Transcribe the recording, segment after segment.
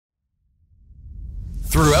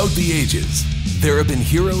Throughout the ages, there have been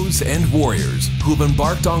heroes and warriors who have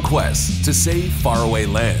embarked on quests to save faraway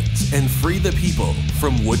lands and free the people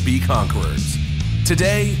from would-be conquerors.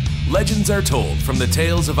 Today, legends are told from the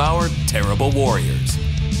tales of our terrible warriors.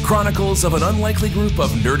 Chronicles of an unlikely group of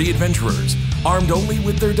nerdy adventurers armed only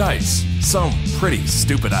with their dice, some pretty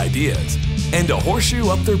stupid ideas, and a horseshoe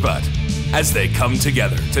up their butt as they come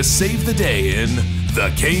together to save the day in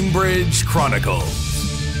the Cakebread Chronicles.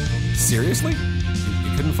 Seriously?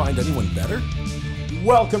 You couldn't find anyone better?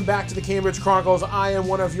 Welcome back to the Cakebread Chronicles. I am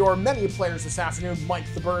one of your many players this afternoon, Mike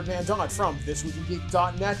the Birdman Dodd from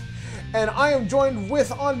thisweekingeek.net, and I am joined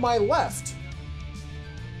with, on my left...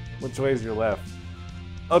 Which way is your left?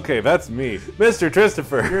 Okay, that's me, Mr.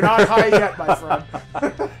 Christopher. You're not high yet, my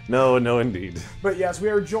friend. No, indeed. But yes, we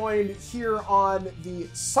are joined here on the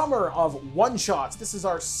Summer of One-Shots. This is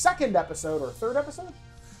our second episode, or third episode?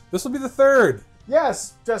 This will be the third.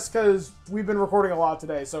 Yes, just because we've been recording a lot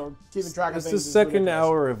today, so keeping track of things. It's the second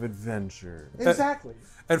hour of adventure. Exactly.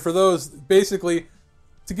 And for those, basically,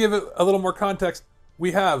 to give it a little more context,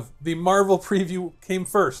 we have the Marvel preview came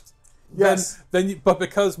first. Yes. But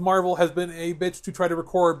because Marvel has been a bitch to try to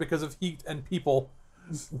record because of heat and people,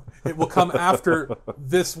 it will come after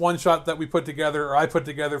this one shot that we put together, or I put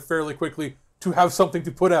together fairly quickly, to have something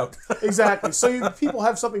to put out. Exactly. So people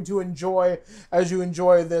have something to enjoy as you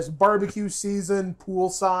enjoy this barbecue season,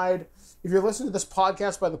 poolside. If you're listening to this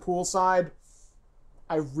podcast by the poolside,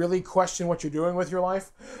 I really question what you're doing with your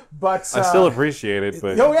life. But I still appreciate it,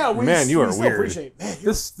 but man, you are weird.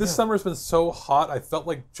 This summer has been so hot, I felt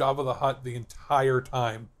like Jabba the Hutt the entire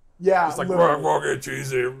time. Yeah, it's like raw,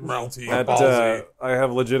 cheesy, melty, ballsy. I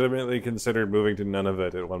have legitimately considered moving to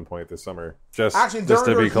Nunavut at one point this summer, just actually just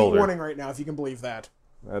to be heat colder. Warning right now, if you can believe that.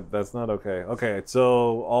 That's not okay. Okay,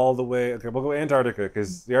 so all the way. Okay, we'll go Antarctica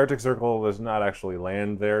because the Arctic Circle is not actually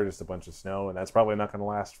land there, just a bunch of snow, and that's probably not going to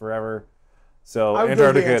last forever. So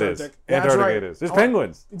Antarctica it is. Yeah, Antarctica it is. There's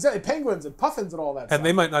penguins. Exactly, penguins and puffins and all that stuff. And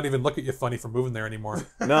they might not even look at you funny for moving there anymore.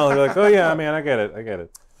 No, they're like, oh yeah, man, I get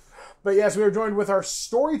it. But yes, we are joined with our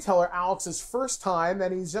storyteller, Alex's first time,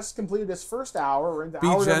 and he's just completed his first hour. We're into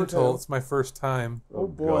hour number 2. Be gentle, it's my first time. Oh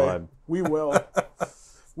boy, God. We will.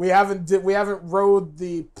 we haven't rode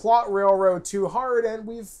the plot railroad too hard, and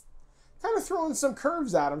we've kind of thrown some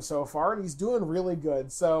curves at him so far, and he's doing really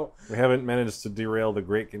good. So we haven't managed to derail the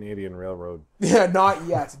Great Canadian Railroad. Yeah, not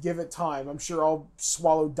yet. Give it time. I'm sure I'll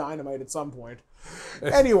swallow dynamite at some point.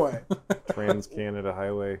 Anyway, Trans-Canada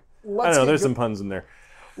Highway. I don't know. There's some puns in there.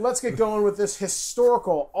 Let's get going with this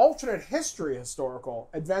alternate history historical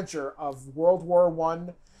adventure of World War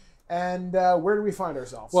I. And where do we find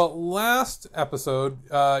ourselves? Well, last episode,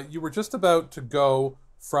 you were just about to go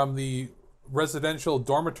from the residential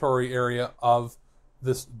dormitory area of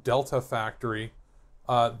this Delta factory,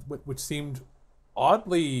 which seemed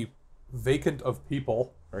oddly vacant of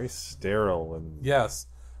people. Very sterile. Yes.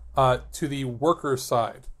 To the workers'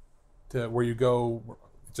 side, to where you go,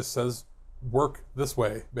 it just says, work this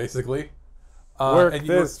way, basically. Work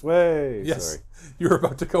this way. Yes. Sorry. You were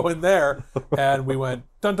about to go in there, and we went,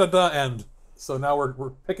 dun, dun, dun, and so now we're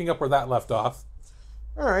picking up where that left off.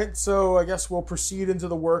 All right, so I guess we'll proceed into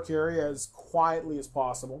the work area as quietly as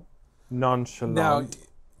possible. Nonchalant. Now,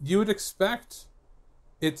 you would expect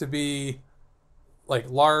it to be like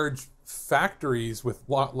large factories with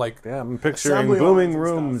I'm picturing booming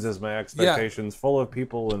rooms as my expectations, full of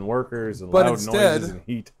people and workers and loud noises and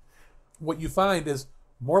heat. What you find is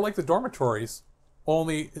more like the dormitories,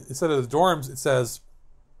 only instead of the dorms, it says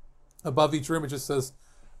above each room, it just says,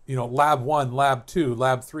 lab 1, lab 2,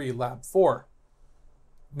 lab 3, lab 4.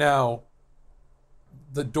 Now,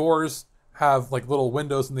 the doors have like little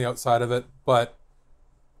windows on the outside of it, but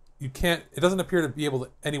it doesn't appear to be able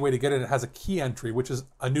to any way to get it. It has a key entry, which is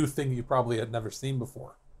a new thing you probably had never seen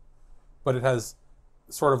before. But it has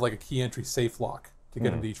sort of like a key entry safe lock to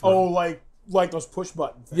get into each room. Oh, like those push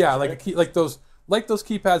button things. Yeah, like a key, like those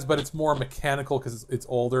keypads, but it's more mechanical because it's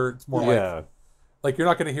older. It's more like you're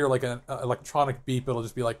not going to hear like an electronic beep. It'll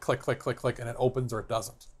just be like click, click, click, click, and it opens or it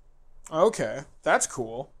doesn't. Okay, that's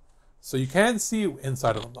cool. So you can see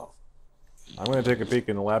inside of them though. I'm going to take a peek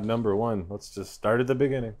in lab number 1. Let's just start at the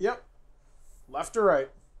beginning. Yep. Left or right?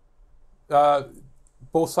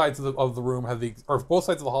 Both sides of the room have both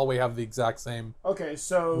sides of the hallway have the exact same. Okay,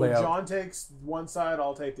 so layout. John takes one side,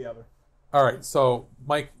 I'll take the other. All right, so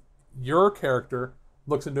Mike, your character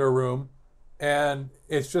looks into a room, and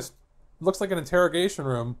it's just looks like an interrogation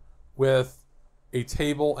room with a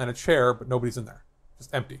table and a chair, but nobody's in there,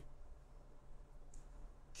 just empty.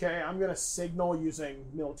 Okay, I'm gonna signal using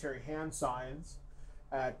military hand signs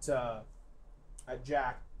at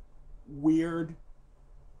Jack. Weird.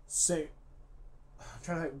 I'm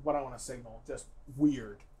trying to think what I want to signal. Just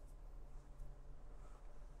weird.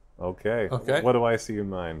 Okay. Okay. What do I see in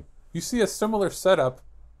mine? You see a similar setup,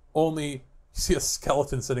 only you see a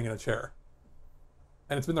skeleton sitting in a chair.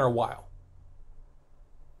 And it's been there a while.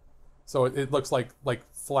 So it looks like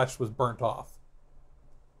flesh was burnt off.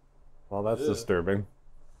 Well, that's disturbing.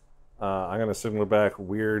 I'm going to signal back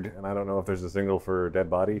weird, and I don't know if there's a signal for dead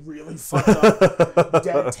body. Really fucked up.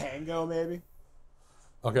 Dead tango, maybe?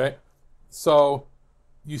 Okay. So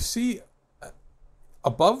you see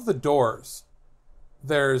above the doors,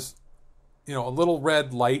 there's, a little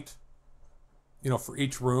red light, for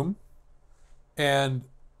each room. And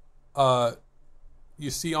you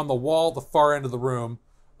see on the wall, the far end of the room,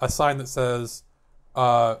 a sign that says,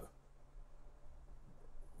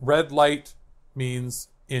 red light means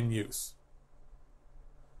in use.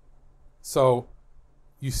 So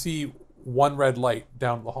you see one red light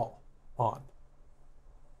down the hall on.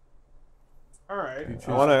 All right.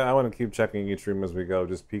 I want to keep checking each room as we go,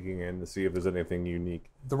 just peeking in to see if there's anything unique.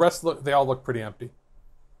 The rest they all look pretty empty.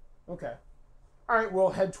 Okay. All right, we'll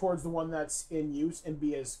head towards the one that's in use and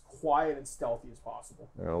be as quiet and stealthy as possible.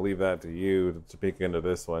 I'll leave that to you to peek into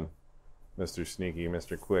this one, Mr. Sneaky,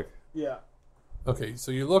 Mr. Quick. Yeah. Okay,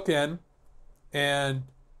 so you look in, and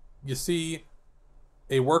you see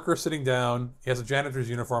a worker sitting down. He has a janitor's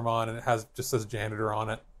uniform on, and it just says janitor on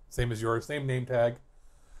it, same as yours, same name tag.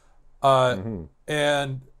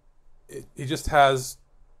 And he just has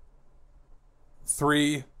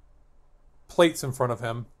 3 plates in front of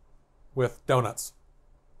him with donuts.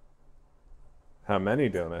 How many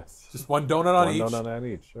donuts? Just one donut on each. One donut on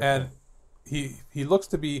each. Okay. And he looks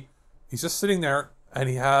to be, he's just sitting there, and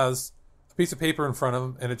he has a piece of paper in front of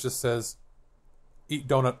him, and it just says, eat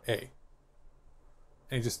donut A.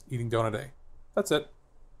 And he's just eating donut A. That's it.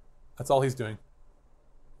 That's all he's doing.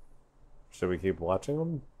 Should we keep watching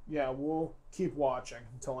them? Yeah, we'll keep watching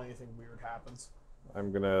until anything weird happens.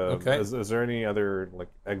 I'm gonna. Okay. Is there any other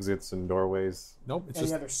exits and doorways? Nope. It's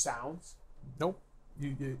Any other sounds? Nope.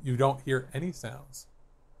 You don't hear any sounds.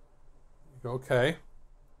 You go, okay.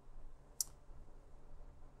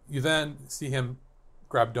 You then see him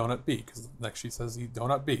grab donut B, because the next sheet says eat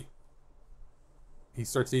donut B. He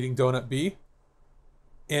starts eating donut B,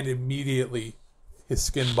 and immediately his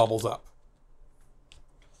skin bubbles up.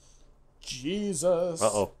 Jesus.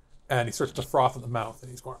 Uh-oh. And he starts to froth at the mouth, and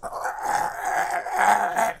he's going...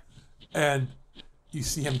 And you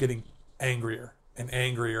see him getting angrier and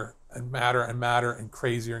angrier and madder and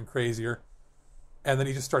crazier and crazier. And then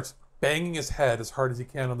he just starts banging his head as hard as he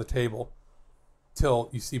can on the table till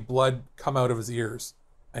you see blood come out of his ears,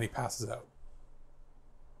 and he passes out.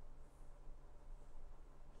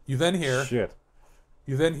 You then hear... Shit.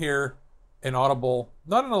 You then hear an audible,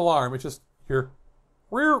 not an alarm, it's just hear...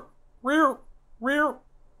 Rear, rear, rear,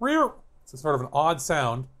 rear. It's a sort of an odd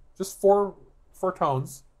sound, just four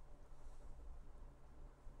tones.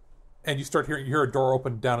 And you hear a door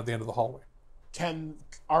open down at the end of the hallway.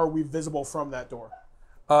 Are we visible from that door?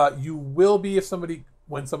 You will be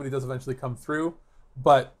when somebody does eventually come through,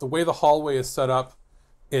 but the way the hallway is set up,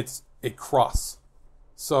 it's a cross.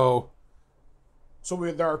 So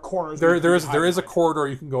there are corners. There is a corridor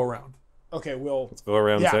you can go around. Okay, let's go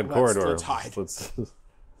around said corridor. Let's hide. Let's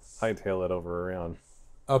hightail it over around.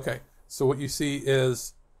 Okay, so what you see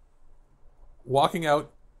is walking out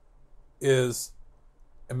is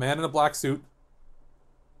a man in a black suit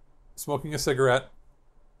smoking a cigarette,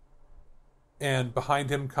 and behind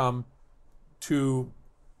him come 2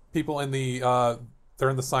 people in they're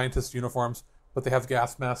in the scientist uniforms, but they have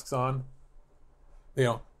gas masks on.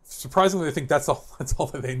 Surprisingly, I think that's all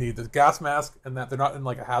that they need. The gas mask, and that they're not in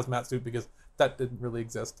like a hazmat suit because that didn't really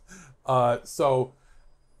exist. And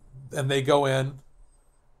they go in.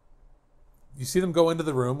 You see them go into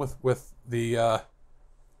the room with the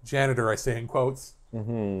janitor, I say in quotes.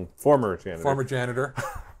 Mm-hmm. Former janitor.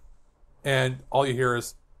 And all you hear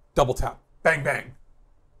is double tap. Bang, bang.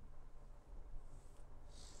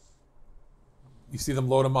 You see them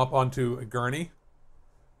load him up onto a gurney.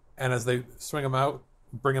 And as they bring him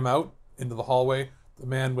out into the hallway, the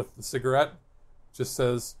man with the cigarette just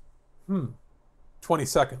says, 20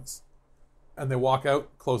 seconds. And they walk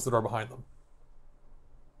out, close the door behind them.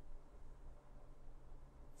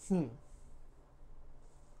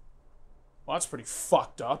 Well, that's pretty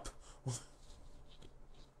fucked up.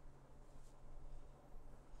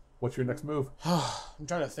 What's your next move? I'm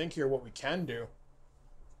trying to think here what we can do.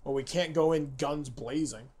 Well, we can't go in guns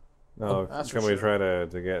blazing. No, That's can for we sure. try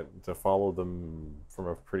to follow them from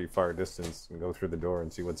a pretty far distance and go through the door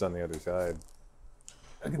and see what's on the other side?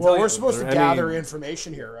 Well, we're supposed to there gather any-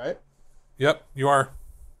 information here, right? Yep, you are.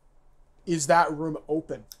 Is that room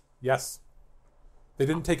open? Yes. They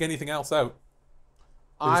didn't take anything else out.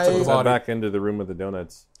 I took the body. Back into the room with the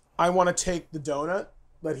donuts. I want to take the donut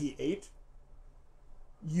that he ate,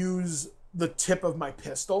 use the tip of my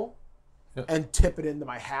pistol, and tip it into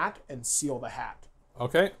my hat and seal the hat.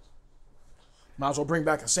 Okay. Might as well bring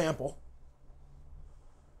back a sample.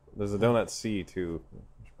 There's a donut C too.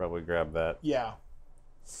 Should probably grab that. Yeah.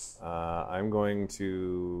 I'm going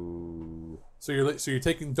to. So you're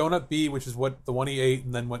taking donut B, which is what the one he ate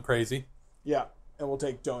and then went crazy. Yeah, and we'll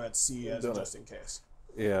take donut C as just in case.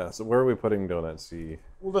 Yeah. So where are we putting donut C?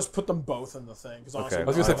 We'll just put them both in the thing. Because honestly, Okay. I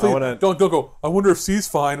was gonna say, I please wanna- don't go. I wonder if C's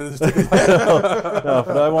fine. And just take it No,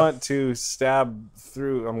 but I want to stab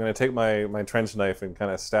through. I'm going to take my trench knife and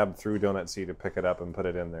kind of stab through donut C to pick it up and put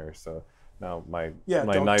it in there. So now my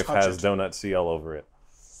don't knife touch has it. donut C all over it.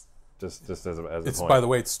 Just as a It's point. by the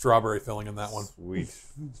way, it's strawberry filling in that one. Sweet.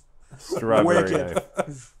 Strawberry Wicked.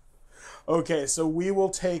 knife. Okay, so we will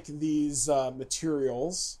take these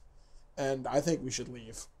materials, and I think we should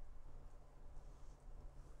leave.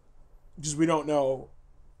 Because we don't know.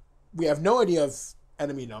 We have no idea of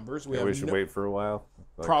enemy numbers. We have should no- wait for a while.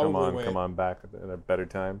 Like, Probably wait. come on back at a better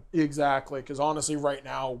time. Exactly, because honestly, right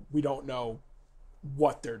now, we don't know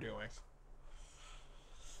what they're doing.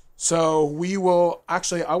 So we will...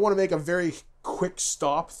 Actually, I want to make a very quick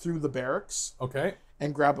stop through the barracks Okay.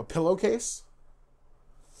 and grab a pillowcase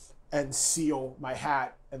and seal my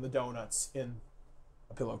hat and the donuts in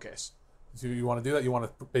a pillowcase. So you want to do that? You want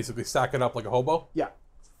to basically stack it up like a hobo? Yeah.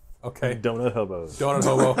 Okay. Donut hobos. Donut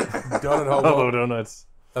hobo. Donut Hobo hobo. donuts.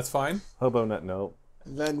 That's fine. Hobo nut. No.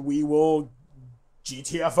 And then we will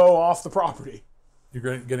GTFO off the property.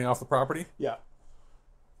 You're getting off the property. Yeah.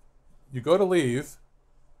 You go to leave,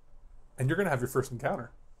 and you're going to have your first encounter.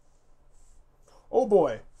 Oh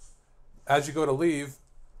boy. As you go to leave,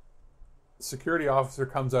 the security officer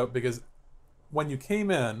comes out because when you came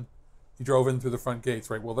in, you drove in through the front gates,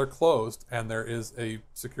 right? Well, they're closed, and there is a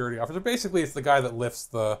security officer. Basically, it's the guy that lifts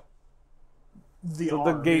the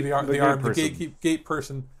arm. gate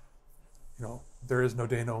person. You know, there is no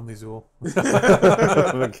Dana, only Zool.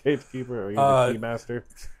 The gatekeeper or the key master.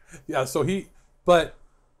 Yeah, so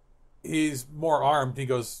he's more armed. He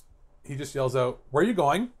just yells out, "Where are you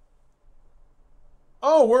going?"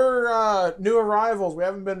 Oh, we're new arrivals. We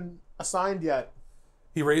haven't been assigned yet.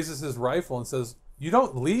 He raises his rifle and says, "You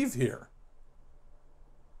don't leave here."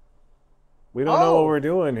 We don't know Oh. what we're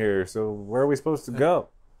doing here, so where are we supposed to go?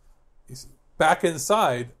 He's back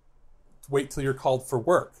inside. Wait till you're called for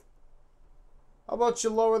work. How about you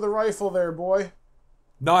lower the rifle there, boy?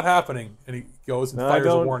 Not happening. And he goes and No, fires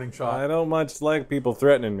a warning shot. I don't much like people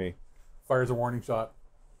threatening me. Fires a warning shot.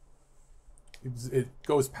 It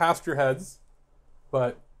goes past your heads,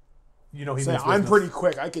 but you know he Say, means I'm business. pretty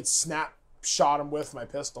quick. I could snap shot him with my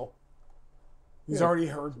pistol. He's already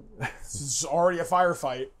heard. This is already a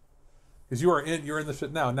firefight. Because you're in the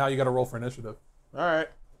shit now. Now you got to roll for initiative. All right.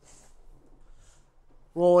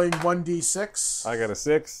 Rolling 1d6. I got a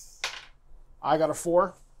 6. I got a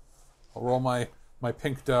 4. I'll roll my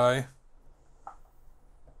pink die.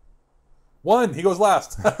 1. He goes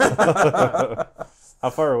last. How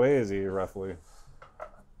far away is he, roughly?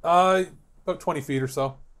 About 20 feet or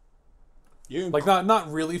so. Like not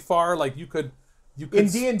really far. Like you could. In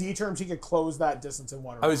D&D terms, he could close that distance in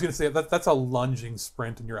one round. I was going to say that's a lunging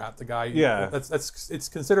sprint, and you're at the guy. Yeah. It's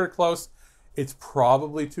considered close. It's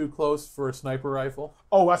probably too close for a sniper rifle.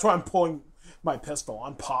 Oh, that's why I'm pulling my pistol.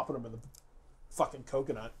 I'm popping him in the fucking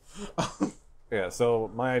coconut. Yeah,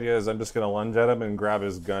 so my idea is I'm just going to lunge at him and grab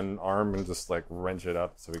his gun arm and just, like, wrench it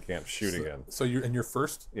up so he can't shoot again. So you're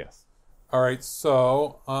first? Yes. All right,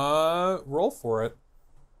 so roll for it.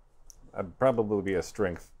 I'd probably be a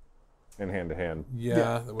strength in hand-to-hand.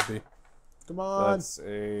 Yeah, that would be. Come on. That's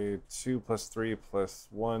a 2 plus 3 plus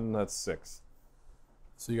 1. That's 6.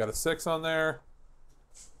 So you got a 6 on there.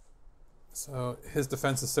 So his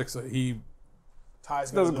defense is 6. So he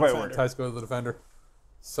Ties Doesn't quite work. ties go to the defender.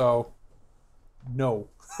 So no.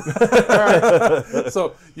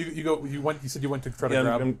 So you said you went to try to Yeah,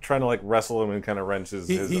 grab him. I'm trying to, like, wrestle him and kind of wrench his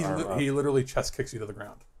arm up. He literally chest kicks you to the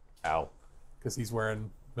ground Ow. because he's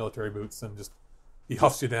wearing military boots and just he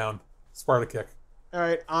huffs you down. Sparta kick. All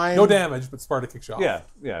right, I'm... No damage, but Sparta kicks you off.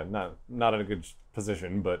 Yeah, not in a good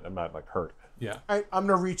position, but I'm not, like, hurt. Yeah. I'm going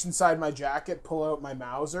to reach inside my jacket, pull out my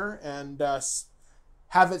Mauser, and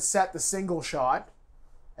have it set the single shot.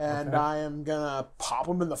 And Okay. I am going to pop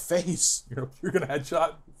him in the face. You're gonna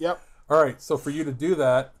headshot. Yep. All right. So for you to do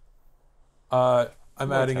that, I'm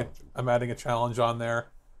adding challenging. a challenge on there.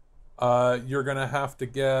 You're gonna have to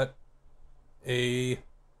get a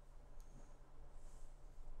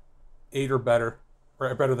 8 or better,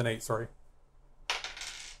 or better than 8. Sorry.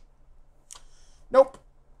 Nope.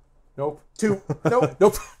 Nope. 2. Nope.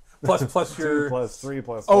 Nope. Plus your 2 plus 3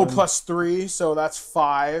 plus Oh, 1. plus 3, so that's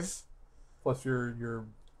 5. plus your.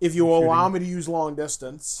 If you Shooting. allow me to use long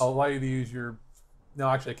distance. I'll allow you to use your. No,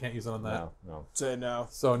 actually, I can't use it on that. No. Say no.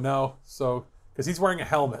 So no. So because he's wearing a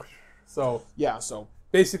helmet. So Yeah, so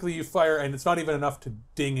basically, you fire, and it's not even enough to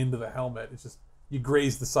ding into the helmet. It's just you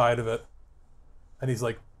graze the side of it, and he's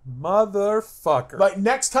like, "Motherfucker!" like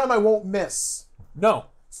next time I won't miss. No.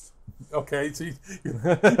 Okay, so you're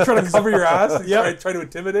trying to cover your ass and Yep. try to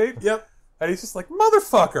intimidate? Yep. And he's just like,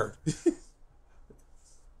 motherfucker!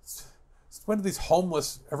 When do these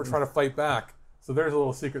homeless ever try to fight back? So there's a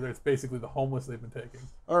little secret there. It's basically the homeless they've been taking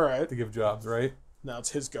All right. to give jobs, right? Now it's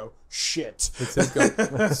his go. Shit. It's his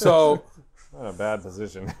go. So Not a bad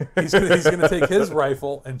position. he's gonna take his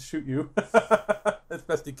rifle and shoot you as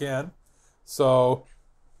best he can. So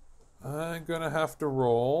I'm gonna have to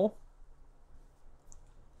roll.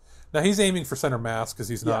 Now he's aiming for center mass because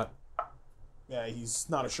he's not. Yeah, he's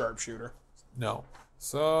not a sharpshooter. No.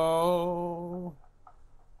 So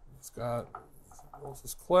he's got rolls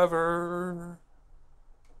is clever.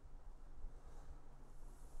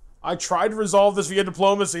 I tried to resolve this via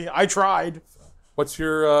diplomacy. I tried. What's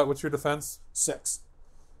your defense? 6.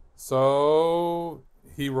 So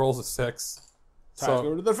he rolls a 6. Ties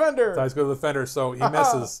go to the defender. Ties go to the defender, so he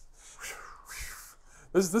misses.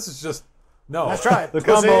 This is just no. Let's try it. The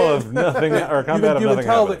combo of nothing, or combat of You nothing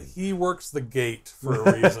can tell happening. that he works the gate for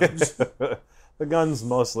a reason. The gun's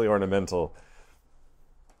mostly ornamental.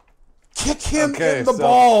 Kick him Okay, in the so-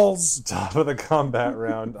 balls. Top of the combat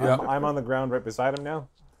round. Yeah. I'm on the ground right beside him now.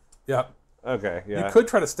 Yeah. Okay, yeah. You could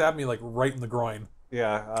try to stab me like right in the groin,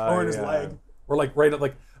 Yeah. Or in his yeah. leg. or like right at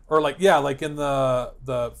like in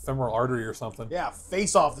the femoral artery or something. Yeah,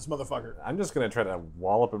 face off this motherfucker. I'm just gonna try to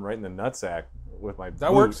wallop him right in the nutsack with my That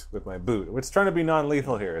boot. works. With my boot. It's trying to be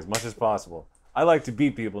non-lethal here as much as possible. I like to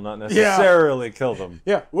beat people, not necessarily kill them.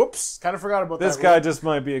 Yeah, whoops. Kind of forgot about This that. guy rule. just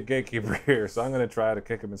might be a gatekeeper here, so I'm gonna try to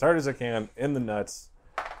kick him as hard as I can in the nuts.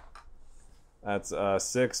 That's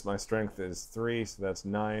 6. My strength is 3, so that's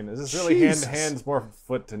 9. Is this really hand Jesus. to hands, more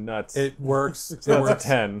foot to nuts? It works. so It that's works. a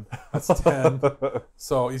 10. That's 10.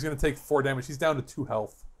 So he's going to take 4 damage. He's down to 2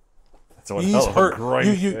 health. So a He's hell of a hurt. groin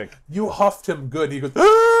You kick. huffed him good. He goes,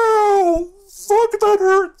 "Ow! Fuck, that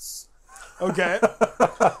hurts." Okay.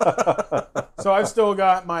 So I've still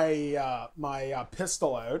got my my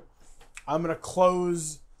pistol out. I'm gonna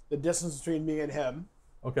close the distance between me and him.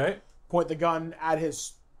 Okay. Point the gun at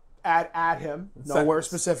him. Nowhere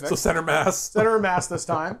specific. So center mass. Center of mass this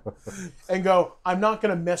time, and go. I'm not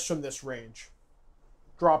gonna miss from this range.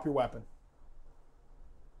 Drop your weapon.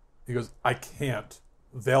 He goes, "I can't.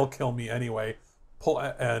 They'll kill me anyway." Pull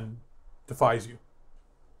and defies you.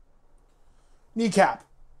 Kneecap.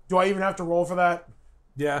 Do I even have to roll for that?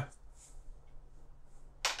 Yeah.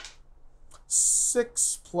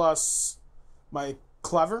 6 plus my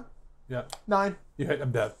clever. Yeah. 9. You hit.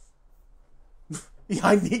 I'm dead. Yeah,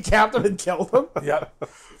 I kneecapped him and killed him. Yeah.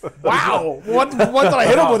 Wow. What did I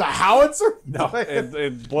hit him with, a howitzer? No.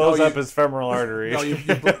 It blows No, up his femoral artery. No, you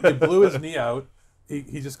blew his knee out.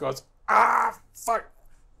 He just goes, "Ah, fuck,"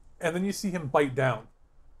 and then you see him bite down.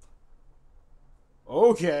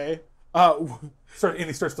 Okay. And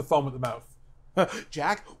he starts to foam at the mouth.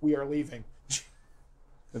 Jack, we are leaving.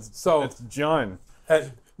 So It's John.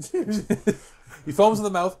 he foams in the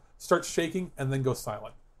mouth, starts shaking, and then goes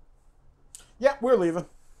silent. Yeah, we're leaving.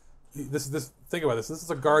 Think about this. This is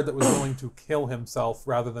a guard that was willing to kill himself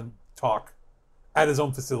rather than talk at his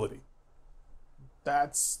own facility.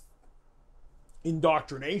 That's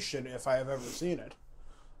indoctrination if I have ever seen it.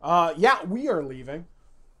 Yeah, we are leaving.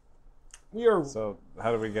 We are. So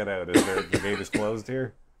how do we get out? Is there the gate is closed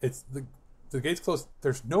here? It's the gate's closed.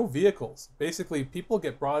 There's no vehicles. Basically, people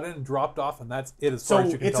get brought in, dropped off, and that's it as So far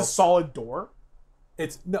as you can it's tell. a solid door.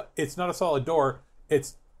 It's not a solid door.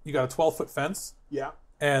 You got a 12-foot fence, Yeah.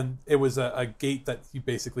 and it was a gate that you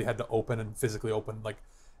basically had to open and physically open. Like,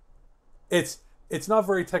 it's not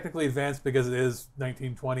very technically advanced because it is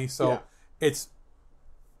 1920. So Yeah. it's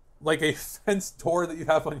like a fence door that you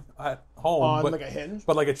have at home, On but, like a hinge.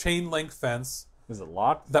 but like a chain link fence Is it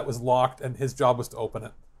locked? that was locked, and his job was to open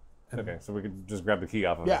it. Okay, so we could just grab the key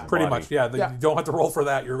off of Yeah, his Pretty body. much, yeah. Yeah. You don't have to roll for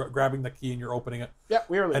that. You're grabbing the key and you're opening it. Yeah,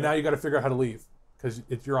 we are leaving. And now you got to figure out how to leave because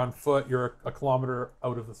if you're on foot, you're a kilometer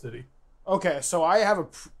out of the city. Okay, so I have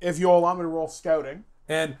if you'll allow me to roll scouting.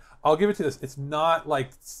 And I'll give it to this. It's not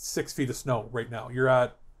like 6 feet of snow right now.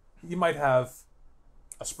 You might have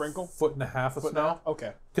A sprinkle? 1.5 foot of snow. No?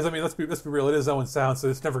 Okay. Because I mean, let's be real. It is Owen Sound, so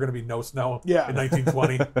it's never going to be no snow. Yeah. In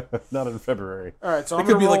 1920, Not in February. All right, so it I'm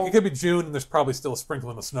could gonna be roll, it could be June, and there's probably still a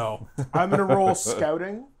sprinkle in the snow. I'm gonna roll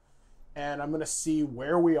scouting and I'm going to see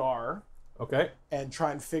where we are Okay. and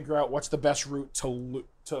try and figure out what's the best route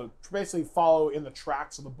to basically follow in the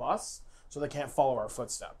tracks of the bus so they can't follow our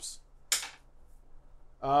footsteps.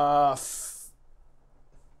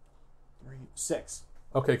 6.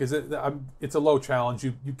 Okay, because it's a low challenge.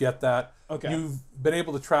 You get that. Okay. You've been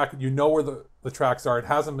able to track it. You know where the tracks are. It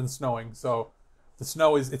hasn't been snowing, so the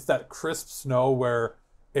snow it's that crisp snow where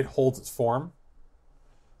it holds its form.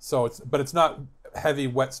 So it's not heavy,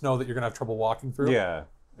 wet snow that you're gonna have trouble walking through. Yeah,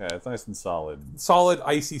 it's nice and solid. Solid,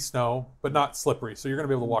 icy snow, but not slippery. So you're gonna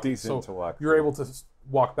be able to walk. Decent to walk. You're able to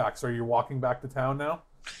walk back. So you're walking back to town now.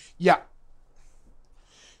 Yeah.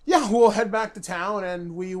 Yeah, we'll head back to town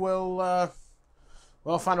and we will,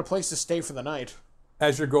 find a place to stay for the night.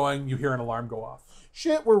 As you're going, you hear an alarm go off.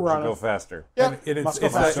 Shit, we're running. Go faster. Yeah, And it's go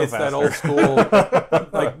faster. that old school,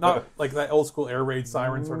 not like that old school air raid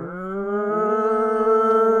siren sort of.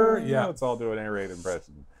 Yeah, Let's all do an air raid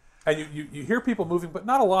impression. and you hear people moving, but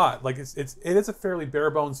not a lot. Like it is a fairly bare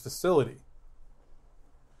bones facility.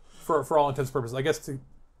 For all intents and purposes, I guess to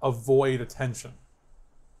avoid attention.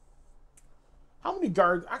 How many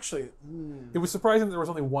guards? Actually, It was surprising that there was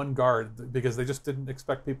only one guard because they just didn't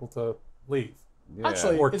expect people to leave. Yeah.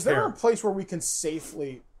 actually, Or is there care. a place where we can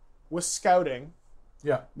safely, with scouting,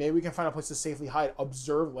 Yeah, maybe we can find a place to safely hide,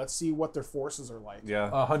 observe, let's see what their forces are like.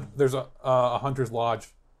 Yeah. there's a hunter's lodge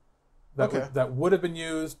that would have been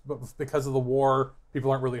used, but because of the war, people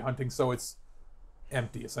aren't really hunting, so it's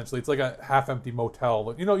empty. Essentially, it's like a half-empty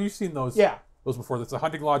motel. You've seen those. Yeah. Those before. That's a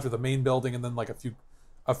hunting lodge with a main building and then like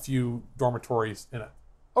a few dormitories in it.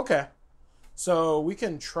 Okay. So we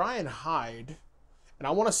can try and hide, and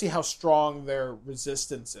I want to see how strong their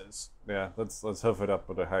resistance is. Yeah. Let's hoof it up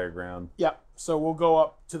with a higher ground. Yeah. So we'll go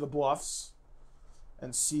up to the bluffs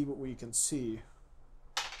and see what we can see.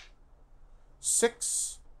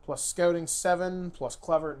 6 plus scouting 7 plus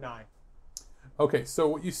clever 9. Okay, so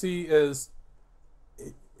what you see is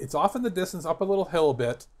it's off in the distance, up a little hill a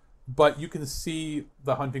bit, but you can see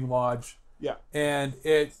the hunting lodge. Yeah. And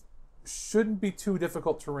it shouldn't be too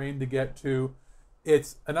difficult terrain to get to.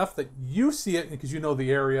 It's enough that you see it because you know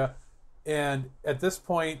the area. And at this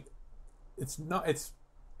point, it's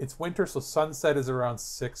winter, so sunset is around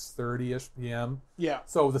 6:30ish p.m. Yeah.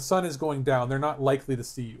 So the sun is going down. They're not likely to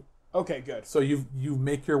see you. Okay, good. So you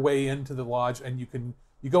make your way into the lodge, and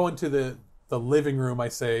you go into the living room, I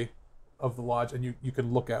say, of the lodge, and you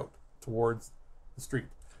can look out towards the street.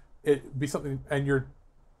 It'd be something, and you're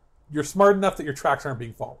smart enough that your tracks aren't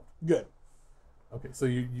being followed. Good. Okay, so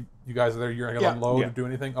you guys are there. You're gonna unload or do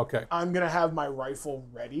anything. Okay. I'm going to have my rifle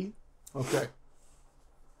ready Okay.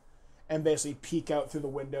 and basically peek out through the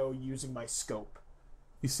window using my scope.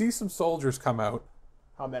 You see some soldiers come out,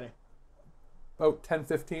 How many? about 10,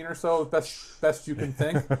 15 or so, best you can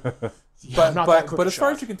think. Yeah, I'm not that quick but a as far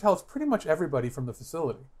shot. as you can tell, it's pretty much everybody from the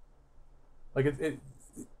facility. Like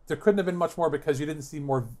there couldn't have been much more because you didn't see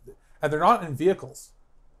more, and they're not in vehicles.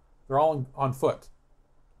 They're all on foot.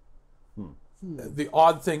 The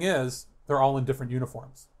odd thing is they're all in different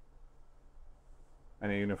uniforms.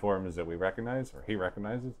 Any uniforms that we recognize or he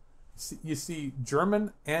recognizes? You see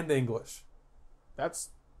German and English. That's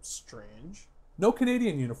strange. No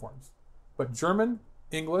Canadian uniforms, but German,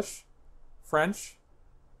 English, French,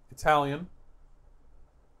 Italian,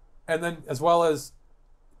 and then as well as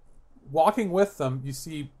walking with them, you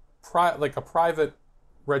see like a private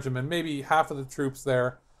regiment. Maybe half of the troops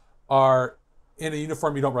there are in a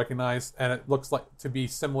uniform you don't recognize, and it looks like to be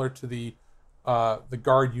similar to the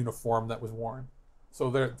guard uniform that was worn. So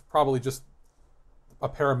they're probably just a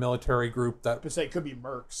paramilitary group that But say it could be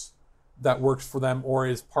mercs. that works for them or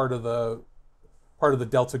is part of the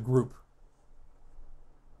Delta group.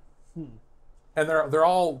 And they're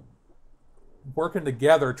all working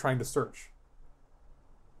together trying to search.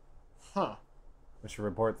 Huh. We should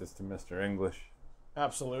report this to Mr. English.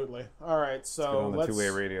 Absolutely. All right, Get so on the let's two-way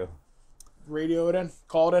radio. radio it in.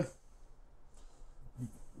 Call it in.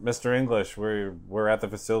 Mr. English, we're at the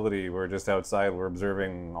facility. We're just outside. We're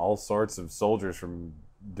observing all sorts of soldiers from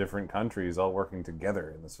different countries all working together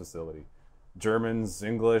in this facility. Germans,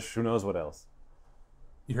 English, who knows what else.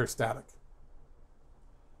 You hear static.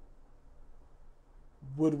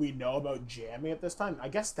 Would we know about jamming at this time? I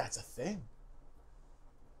guess that's a thing.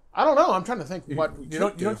 I don't know. I'm trying to think what we You could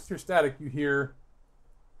don't do. hear static. You hear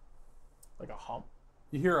Like a hump.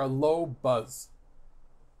 a low buzz.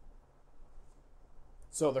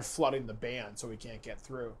 So they're flooding the band so we can't get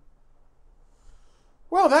through.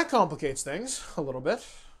 Well, that complicates things a little bit.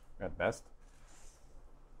 At best.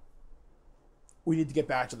 We need to get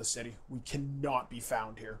back to the city. We cannot be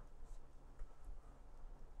found here.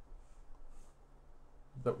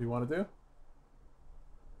 Is that what you want to do?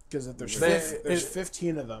 Because if there's They- there's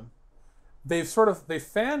 15 of them. They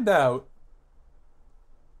fanned out,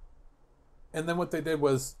 and then what they did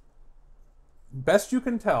was, best you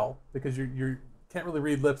can tell, because you can't really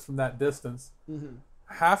read lips from that distance,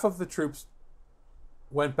 half of the troops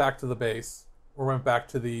went back to the base, or went back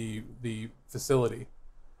to the facility,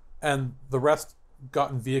 and the rest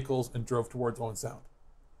got in vehicles and drove towards Owen Sound.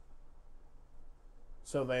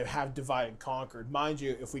 So they have divide and conquered. Mind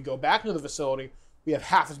you, if we go back into the facility, we have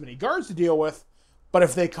half as many guards to deal with, but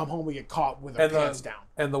if they come home, we get caught with our pants down.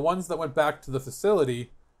 And the ones that went back to the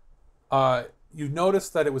facility, you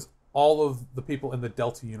noticed that it was all of the people in the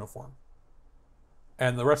Delta uniform.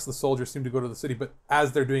 And the rest of the soldiers seem to go to the city, but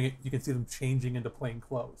as they're doing it, you can see them changing into plain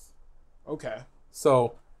clothes. Okay.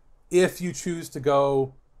 So if you choose to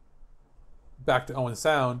go back to Owen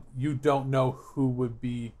Sound, you don't know who would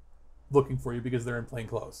be looking for you because they're in plain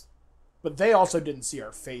clothes. But they also didn't see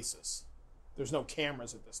our faces. There's no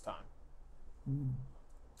cameras at this time.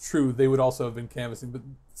 True, they would also have been canvassing, but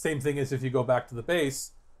same thing as if you go back to the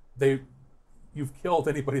base, you've killed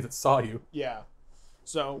anybody that saw you. Yeah.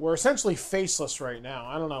 So we're essentially faceless right now.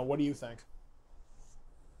 I don't know. What do you think?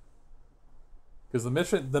 Because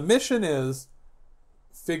the mission is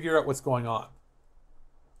figure out what's going on.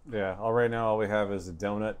 Yeah, right now all we have is a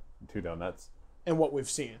donut, 2 donuts. And what we've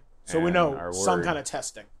seen. So we And know our some word. kind of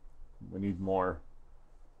testing. We need more.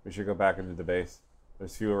 We should go back into the base.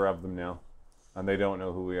 There's fewer of them now, and they don't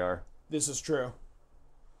know who we are. This is true.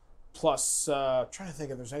 Plus, trying to think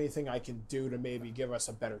if there's anything I can do to maybe give us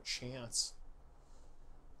a better chance.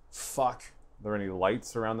 Fuck. Are there any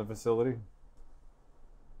lights around the facility?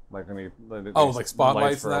 Like Like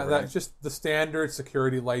spotlights and that overnight? just the standard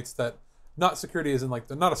security lights that, not security as in like,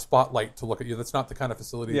 they're not a spotlight to look at you. That's not the kind of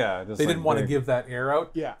facility. Yeah, just they like didn't want to big- give that air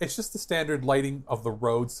out. Yeah. It's just the standard lighting of the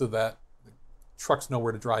road so that trucks know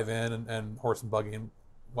where to drive in and horse and buggy and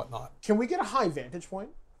whatnot. Can we get a high vantage point?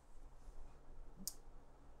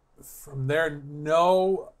 From there,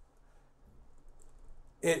 no.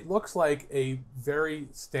 It looks like a very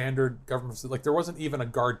standard government facility. Like there wasn't even a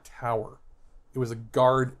guard tower. It was a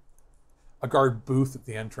guard booth at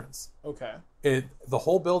the entrance. Okay. The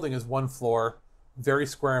whole building is one floor, very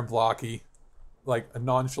square and blocky, like a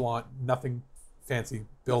nonchalant, nothing fancy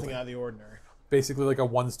building. Nothing out of the ordinary. Basically like a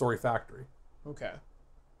one-story factory. Okay.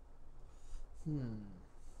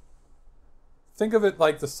 Think of it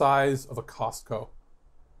like the size of a Costco.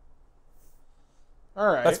 All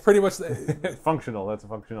right. That's pretty much Functional. That's a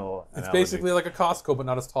functional it's analogy. basically like a Costco, but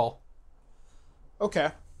not as tall.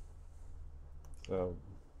 Okay. So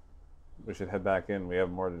we should head back in. We have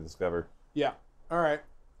more to discover. Yeah. All right.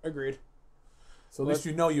 Agreed. So at least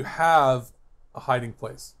you know you have a hiding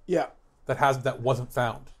place Yeah. that wasn't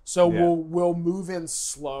found. So Yeah. we'll move in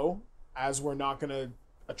slow, as we're not going to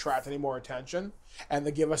attract any more attention. And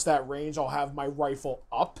to give us that range, I'll have my rifle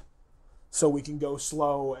up so we can go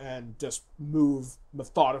slow and just move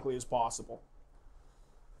methodically as possible.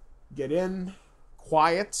 Get in,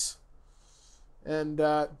 quiet. And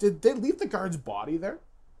did they leave the guard's body there?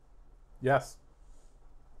 Yes.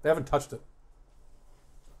 They haven't touched it.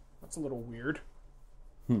 That's a little weird.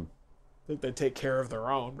 I think they take care of their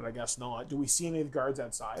own, but I guess not. Do we see any of the guards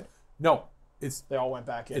outside? No. They all went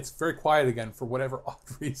back in. It's very quiet again for whatever odd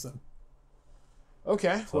reason.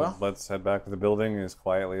 Okay, So well, let's head back to the building as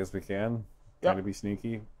quietly as we can. Yep. Trying to be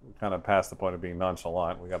sneaky. Kind of past the point of being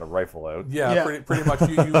nonchalant. We got a rifle out. Yeah, Yeah. pretty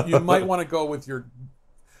much. You might want to go with your,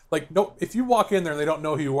 like, no. If you walk in there and they don't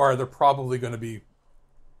know who you are, they're probably going to be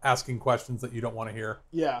asking questions that you don't want to hear.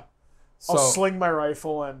 yeah. So I'll sling my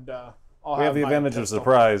rifle and I'll We have the my advantage of pistol.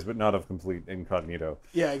 surprise, but not of complete incognito.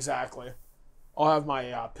 Yeah, exactly. I'll have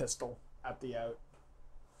my pistol at the out.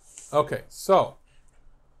 okay, so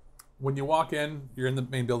when you walk in, you're in the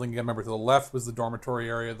main building. You got to remember, to the left was the dormitory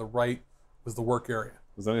area, the right was the work area.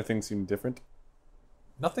 Does anything seem different?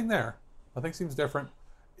 Nothing there. Nothing seems different.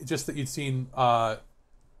 It's just that you'd seen.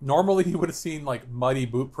 Normally, you would have seen like muddy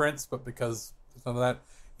boot prints, but because there's none of that,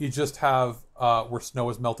 you just have where snow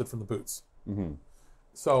is melted from the boots. Mm-hmm.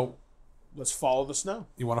 So Let's follow the snow.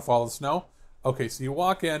 you want to follow the snow. Okay, so you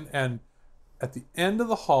walk in, and at the end of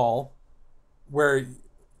the hall, where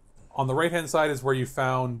on the right hand side is where you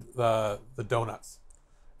found the donuts,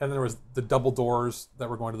 and then there was the double doors that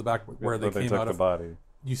were going to the back where they came took out the of. body.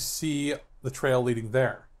 You see the trail leading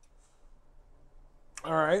there.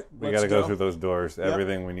 All right. We got to go through those doors.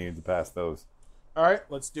 Everything we need to pass those. All right,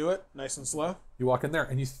 let's do it. Nice and slow. You walk in there,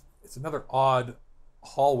 and it's another odd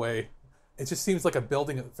hallway. It just seems like a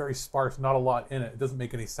building that's very sparse, not a lot in it. It doesn't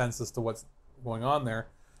make any sense as to what's going on there.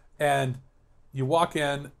 And you walk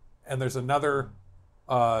in, and there's another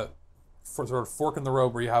sort of fork in the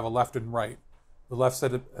road where you have a left and right. The left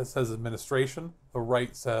side says administration. The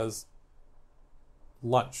right says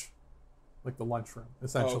lunch, like the lunchroom,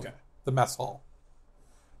 essentially. Oh, okay. The mess hall.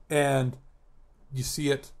 And you see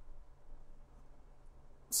it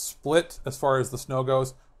split as far as the snow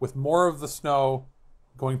goes, with more of the snow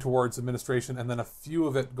going towards administration and then a few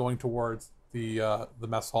of it going towards the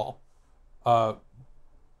mess hall. But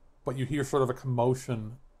you hear sort of a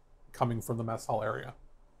commotion coming from the mess hall area.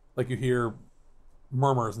 Like you hear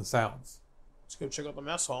murmurs and sounds. Let's go check out the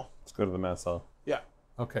mess hall. Let's go to the mess hall. Yeah.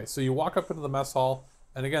 Okay, so you walk up into the mess hall,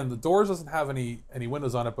 and again, the doors doesn't have any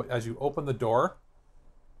windows on it, but as you open the door,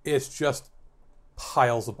 it's just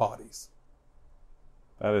piles of bodies.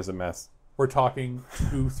 That is a mess. We're talking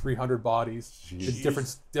 200-300 bodies Jeez. in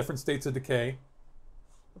different states of decay.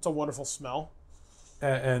 It's a wonderful smell.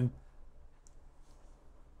 And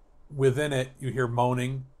within it, you hear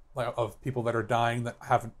moaning of people that are dying that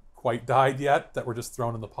haven't quite died yet, that were just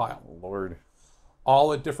thrown in the pile. Lord.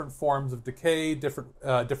 All at different forms of decay,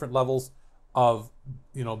 different levels of,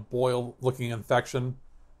 boil-looking infection.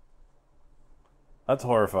 That's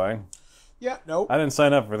horrifying. Yeah, nope. I didn't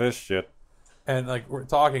sign up for this shit. And we're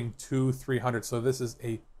talking 200-300, so this is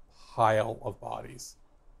a pile of bodies.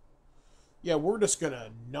 Yeah, we're just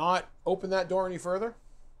gonna not open that door any further.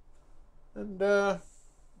 And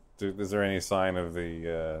Is there any sign of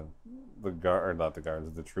the guard, or not the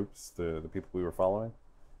guards, the troops, the people we were following?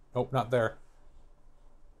 Nope, not there.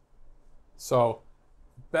 So,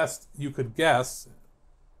 best you could guess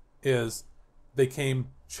is they came,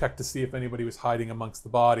 checked to see if anybody was hiding amongst the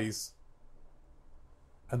bodies,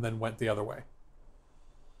 and then went the other way.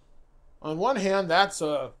 on one hand, that's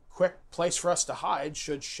a quick place for us to hide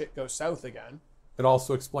should shit go south again. It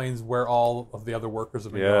also explains where all of the other workers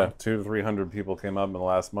have been Yeah, going. 200 to 300 people came up in the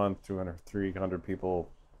last month. 300 people,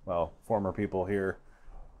 well, former people here.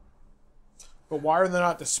 But why are they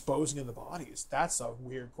not disposing of the bodies? That's a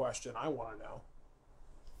weird question. I want to know.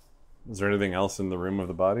 Is there anything else in the room of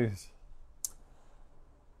the bodies?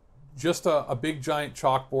 Just a big giant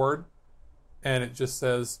chalkboard, and it just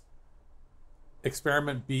says,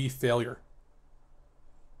 Experiment B failure.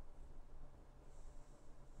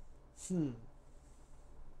 You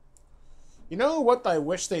know what I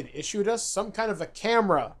wish they'd issued us? Some kind of a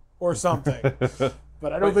camera or something.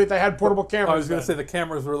 But I don't think they had portable cameras. I was going to say then. the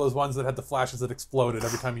cameras were those ones that had the flashes that exploded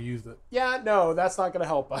every time you used it. Yeah, no, that's not going to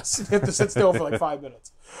help us. You have to sit still for like 5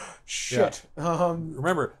 minutes. Shit.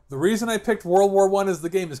 Remember, the reason I picked World War I as the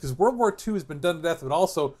game is because World War II has been done to death, but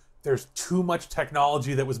also there's too much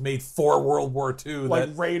technology that was made for World War II Like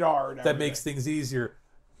that, radar and that makes things easier.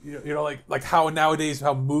 You know, like how nowadays,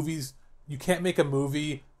 how movies, you can't make a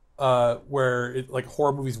movie where like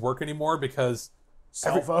horror movies work anymore because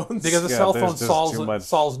cell phones. Because the Yeah, cell there's phone just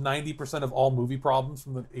solves 90% of all movie problems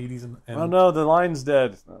from the 80s and Oh no, the line's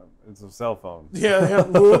dead. It's a cell phone. Yeah,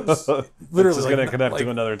 whoops. literally It's like, going to connect like to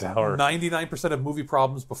another tower. 99% of movie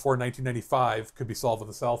problems before 1995 could be solved with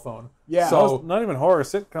a cell phone. Yeah. So Not even horror,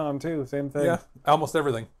 sitcom too. Same thing. yeah, almost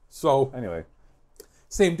everything. So Anyway,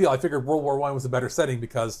 same deal. I figured World War I was a better setting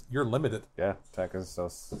because you're limited. yeah, tech is so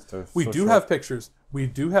We so do short. have pictures. We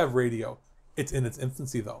do have radio. It's in its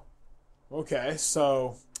infancy though. Okay,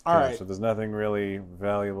 so, all Okay, right. So there's nothing really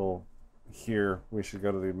valuable here. We should go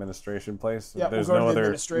to the administration place. Yeah, we'll There's go to no the other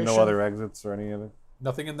administration. exits or any other.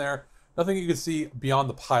 Nothing in there. Nothing you can see beyond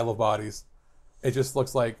the pile of bodies. It just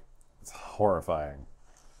looks like It's horrifying.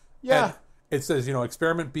 Yeah. and it says,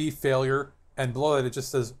 experiment B failure, and below that it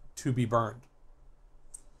just says to be burned.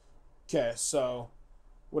 Okay, so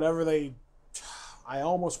whatever they... I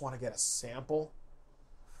almost want to get a sample.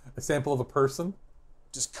 A sample of a person.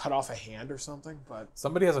 Just cut off a hand or something, but...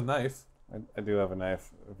 Somebody has a knife. I do have a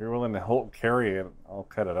knife. If you're willing to carry it, I'll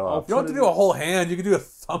cut it off. You don't have to do a whole hand. You can do a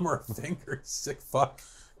thumb or a finger. Sick fuck.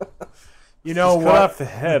 You know Cut what? off the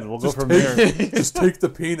head. We'll go from there. Just take the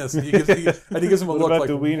penis. And he gives him a What look about like,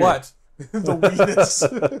 the wiener? what? The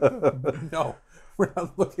weenus. No, we're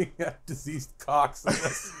not looking at diseased cocks in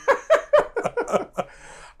this.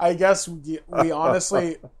 I guess we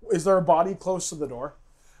honestly... Is there a body close to the door?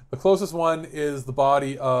 The closest one is the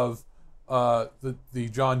body of the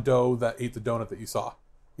John Doe that ate the donut that you saw.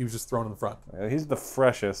 He was just thrown in the front. He's the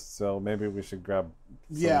freshest, so maybe we should grab.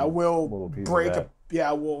 Yeah, little we'll piece of break that.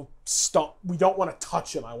 we'll stop. We don't want to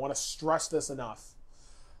touch him. I want to stress this enough.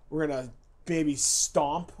 We're going to maybe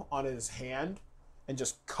stomp on his hand and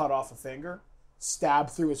just cut off a finger, stab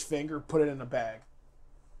through his finger, put it in a bag.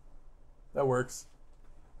 That works.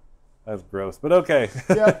 That's gross, but okay.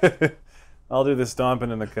 Yeah. I'll do the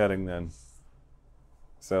stomping and the cutting then.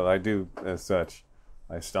 So I do as such.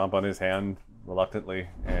 I stomp on his hand reluctantly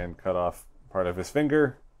and cut off part of his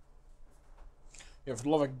finger. Yeah, for the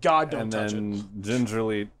love of God, don't and touch then it.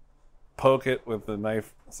 gingerly poke it with the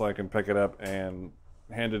knife so I can pick it up and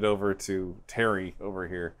hand it over to Terry over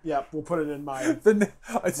here. Yep, we'll put it in my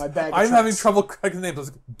My bag of I'm having tricks. trouble cracking the names. I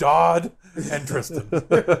was like, Dodd and Tristan.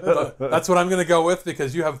 That's what I'm going to go with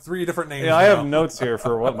because you have 3 different names. Yeah, I have now. notes here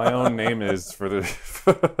for what my own name is for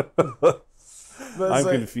the. I'm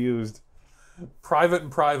confused. Private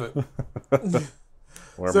and private.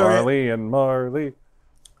 We're So, Marley and Marley.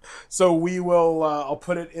 So we will. I'll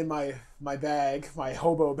put it in my bag, my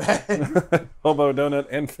hobo bag. Hobo donut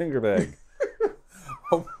and finger bag.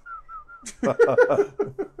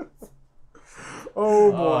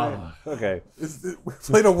 Oh boy. Okay. We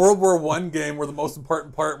played a World War I game where the most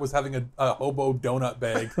important part was having a hobo donut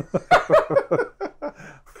bag.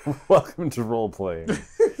 Welcome to role playing.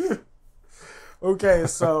 Okay,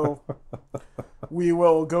 so we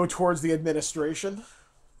will go towards the administration.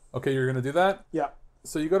 Okay, you're going to do that? Yeah.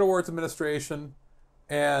 So you go towards administration,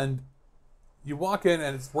 and you walk in,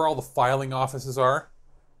 and it's where all the filing offices are.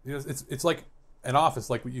 You know, it's like an office,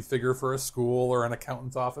 like what you figure for a school or an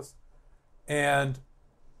accountant's office. And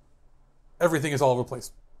everything is all over the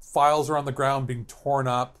place. Files are on the ground being torn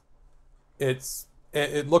up. It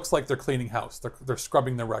looks like they're cleaning house. They're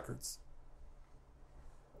scrubbing their records.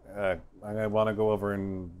 I want to go over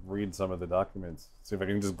and read some of the documents. See if I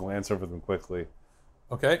can just glance over them quickly.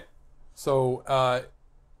 Okay, so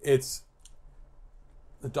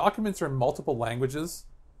the documents are in multiple languages.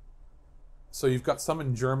 So you've got some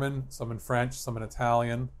in German, some in French, some in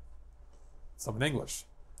Italian, some in English.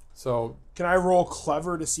 So Can I roll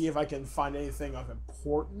clever to see if I can find anything of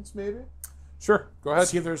importance? Maybe. sure, go ahead.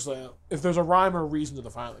 See if there's a rhyme or reason to the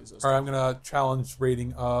filing system. All right, I'm gonna challenge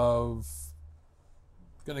rating of.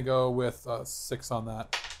 Gonna go with 6 on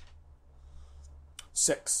that.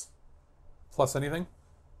 6. Plus anything?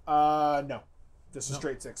 No. This is No.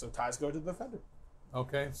 straight 6. So ties go to the defender.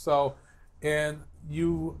 Okay, so, and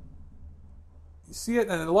you see it,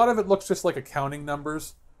 and a lot of it looks just like accounting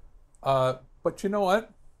numbers. But you know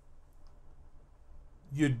what?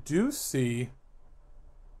 You do see,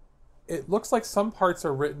 it looks like some parts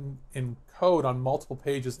are written in code on multiple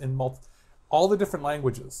pages in all the different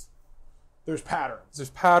languages. There's patterns. There's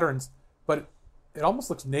patterns, but it almost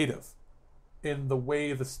looks native in the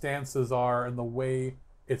way the stances are and the way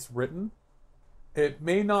it's written. It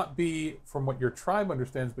may not be from what your tribe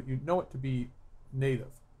understands, but you know it to be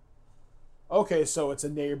native. Okay, so it's a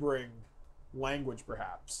neighboring language,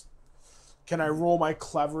 perhaps. Can I roll my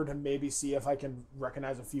clever to maybe see if I can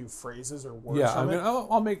recognize a few phrases or words Yeah, from it?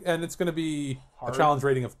 I'll make, and it's going to be Hard? a challenge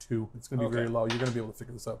rating of 2. It's going to be Okay. very low. You're going to be able to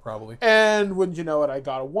figure this out probably. And wouldn't you know it, I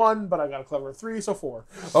got a 1, but I got a clever 3, so 4.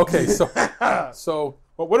 Okay, so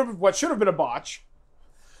But what should have been a botch?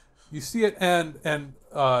 you see it, and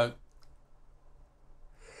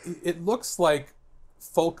it looks like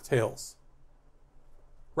folk tales,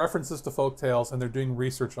 references to folk tales, and they're doing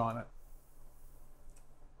research on it.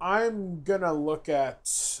 I'm going to look at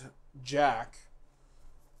Jack.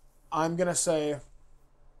 I'm going to say,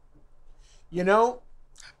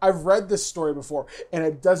 I've read this story before, and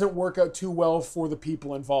it doesn't work out too well for the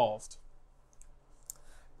people involved.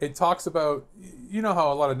 It talks about, you know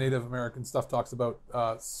how a lot of Native American stuff talks about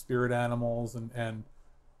spirit animals and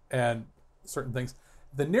certain things.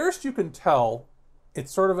 The nearest you can tell,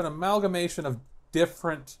 it's sort of an amalgamation of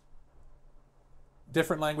different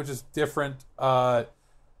languages, different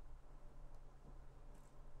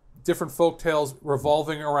folk tales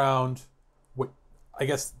revolving around what I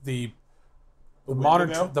guess the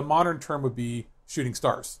modern term would be shooting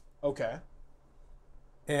stars. Okay.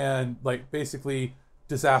 And like basically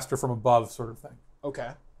disaster from above sort of thing.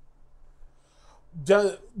 Okay.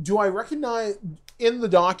 Do I recognize, in the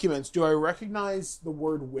documents, do I recognize the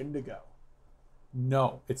word Wendigo?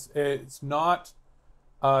 No, it's not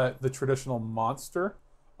the traditional monster.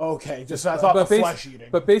 Okay, I thought the flesh eating.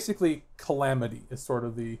 But basically, calamity is sort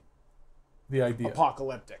of the idea.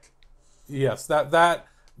 Apocalyptic. Yes, that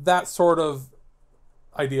sort of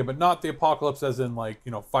idea, but not the apocalypse as in like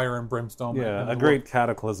fire and brimstone. Yeah, and a great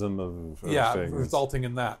cataclysm of things. resulting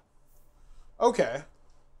in that. Okay.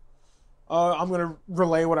 I'm going to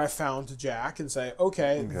relay what I found to Jack and say,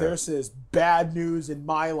 okay, this is bad news in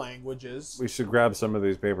my languages. We should grab some of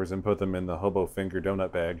these papers and put them in the hobo finger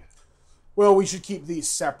donut bag. Well, we should keep these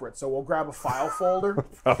separate, so we'll grab a file folder.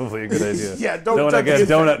 Probably a good idea. Yeah, don't get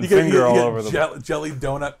donut and finger all over them. Jelly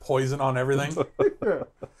donut poison on everything.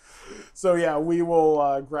 So yeah, we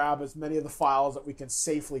will grab as many of the files that we can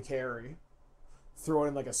safely carry, throw it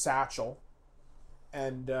in like a satchel,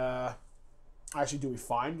 and actually, do we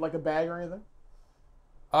find like a bag or anything?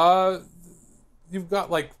 You've got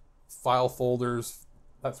like file folders,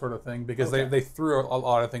 that sort of thing, because they threw a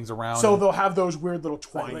lot of things around. So they'll have those weird little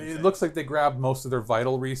twine It things. looks like they grabbed most of their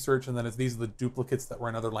vital research, and then these are the duplicates that were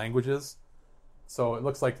in other languages. So it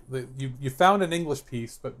looks like you found an English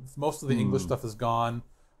piece, but most of the English stuff is gone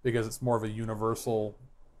because it's more of a universal.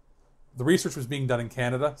 The research was being done in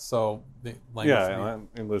Canada, so the language.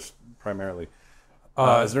 English primarily.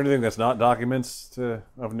 Is there anything that's not documents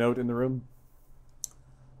of note in the room?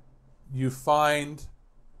 You find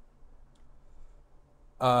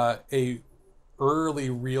a early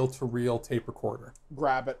reel-to-reel tape recorder.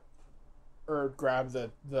 Grab it, or grab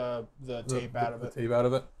the tape out of it. The tape out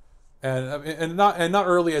of it, and not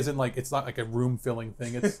early as in like it's not like a room-filling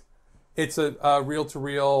thing. It's a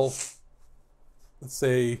reel-to-reel. Let's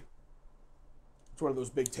say It's one of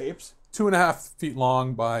those big tapes. 2.5 feet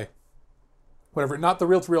long by whatever. Not the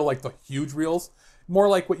reel-to-reel like the huge reels. More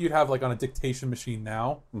like what you'd have like on a dictation machine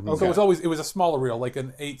now. Okay. So it was a smaller reel, like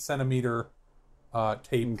an 8-centimeter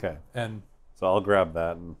tape. Okay. And so I'll grab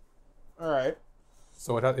that. All right.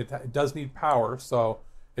 So it does need power. So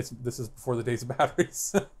this is before the days of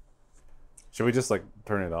batteries. Should we just like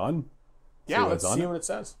turn it on? Yeah, let's see what it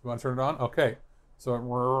says. You want to turn it on? Okay. So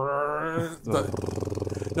no,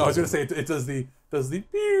 I was going to say it does the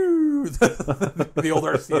pew, the old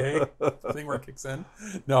RCA thing where it kicks in.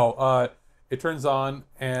 No, it turns on,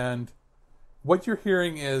 and what you're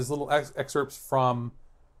hearing is little excerpts from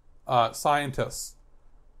scientists,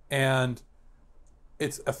 and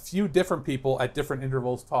it's a few different people at different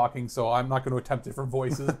intervals talking. So I'm not going to attempt different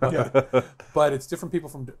voices, but it's different people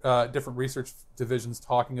from different research divisions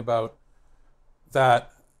talking about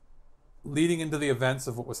that. Leading into the events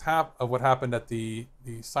of what happened at the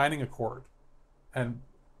signing accord, and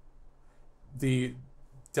the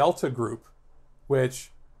Delta Group,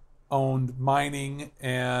 which owned mining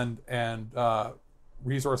and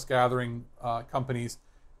resource gathering companies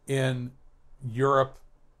in Europe,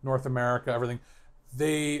 North America, everything.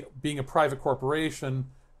 They, being a private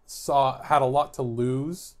corporation, had a lot to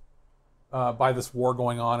lose by this war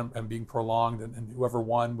going on and being prolonged, and whoever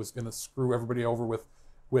won was going to screw everybody over with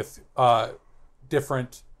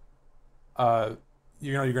different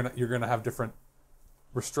you're gonna have different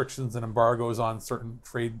restrictions and embargoes on certain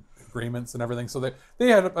trade agreements and everything. So they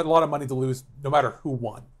had a lot of money to lose no matter who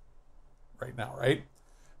won right now, right?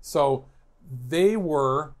 So they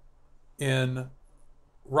were in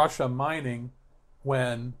Russia mining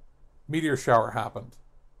when meteor shower happened.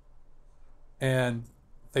 And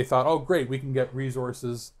they thought, oh great, we can get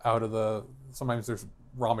resources out of sometimes there's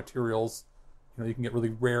raw materials. You can get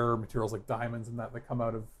really rare materials like diamonds and that come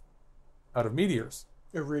out of meteors.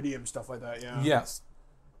 Iridium, stuff like that, yeah. Yes.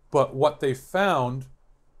 But what they found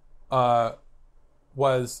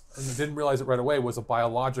was, and they didn't realize it right away, was a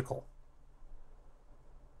biological.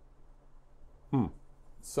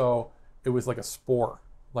 So it was like a spore,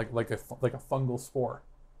 like a fungal spore.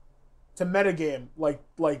 It's a metagame, like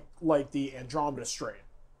the Andromeda strain.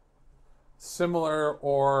 Similar,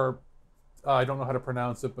 or I don't know how to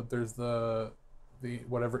pronounce it, but there's the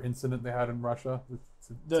whatever incident they had in Russia.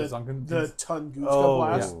 The Tunguska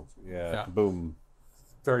blast. Yeah. Boom.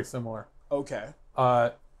 Very similar. Okay.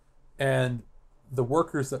 And the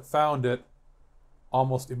workers that found it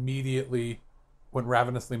almost immediately went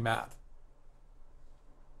ravenously mad.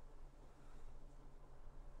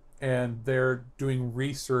 And they're doing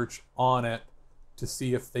research on it to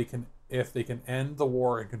see if they can end the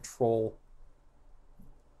war and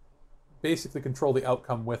basically control the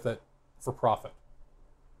outcome with it for profit.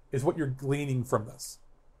 Is what you're gleaning from this.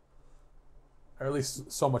 Or at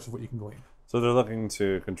least so much of what you can glean. So they're looking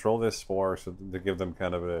to control this spore so to give them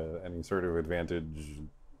kind of any sort of advantage.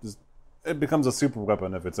 It becomes a super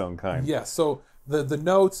weapon of its own kind. Yes, so the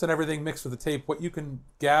notes and everything mixed with the tape, what you can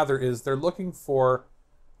gather is they're looking for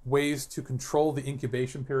ways to control the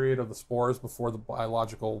incubation period of the spores before the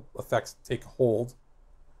biological effects take hold,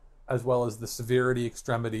 as well as the severity,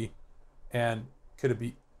 extremity, and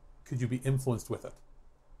could you be influenced with it?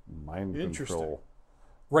 Mind control.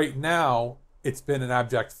 Right now, it's been an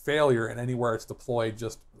abject failure, and anywhere it's deployed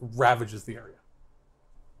just ravages the area.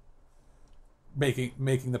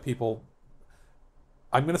 Making the people,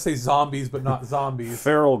 I'm going to say zombies, but not zombies.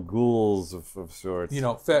 Feral ghouls of sorts.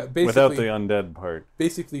 Basically, without the undead part.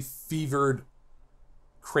 Basically fevered,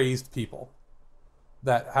 crazed people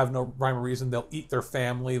that have no rhyme or reason. They'll eat their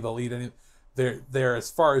family. They'll eat any. They're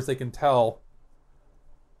as far as they can tell,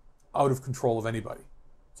 out of control of anybody.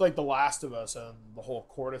 It's like The Last of Us and the whole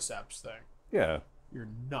cordyceps thing. Yeah. You're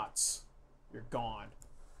nuts. You're gone.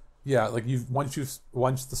 Yeah, like once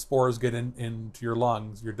the spores get into your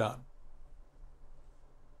lungs, you're done.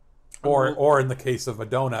 Or in the case of a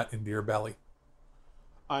donut, into your belly.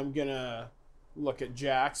 I'm gonna look at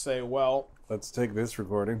Jack, say, well, Let's take this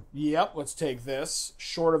recording. yep, let's take this.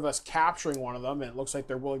 Short of us capturing one of them, and it looks like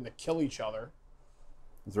they're willing to kill each other.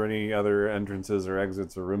 Is there any other entrances or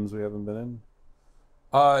exits or rooms we haven't been in?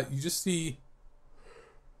 You just see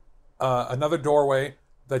another doorway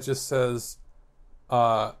that just says,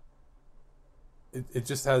 it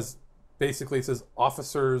just has, basically it says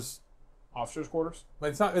officers. Officers' quarters? But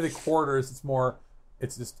it's not really quarters,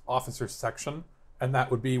 it's just officer section. And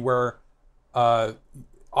that would be where,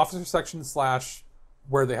 officer section /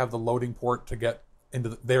 where they have the loading port to get into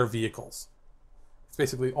their vehicles. It's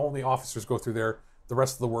basically only officers go through there. The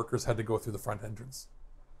rest of the workers had to go through the front entrance.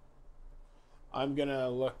 I'm going to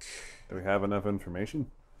look. Do we have enough information?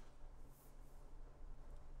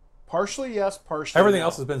 Partially yes, partially Everything no.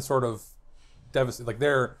 else has been sort of devastated. Like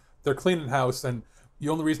they're cleaning house, and the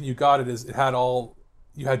only reason you got it is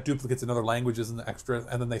you had duplicates in other languages and the extra,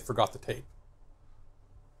 and then they forgot the tape.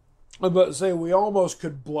 But say we almost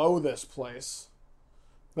could blow this place,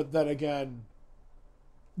 but then again,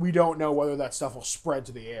 we don't know whether that stuff will spread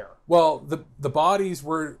to the air. Well, the bodies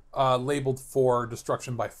were labeled for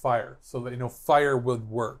destruction by fire, so that fire would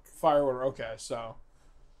work. Firewater, okay, so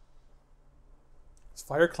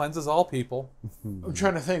Fire cleanses all people. I'm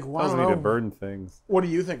trying to think. Well, I Doesn't don't need know. to burn things. What do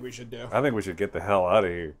you think we should do? I think we should get the hell out of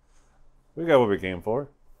here. We got what we came for.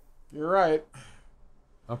 You're right.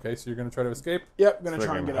 Okay, so you're going to try to escape? Yep, gonna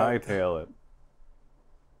try and get out. Hightail it.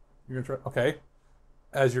 You're going to try. Okay.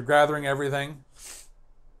 As you're gathering everything,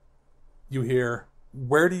 you hear,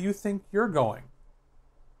 "Where do you think you're going?"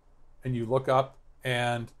 And you look up,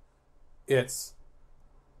 and it's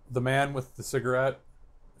the man with the cigarette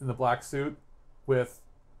in the black suit with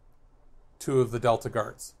 2 of the Delta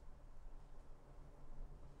guards.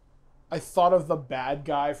 I thought of the bad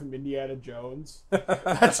guy from Indiana Jones.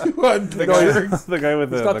 That's who I'm The guy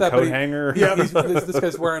with got the that, but coat he- hanger. Yeah. This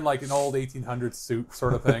guy's wearing like an old 1800s suit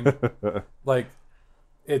sort of thing. Like,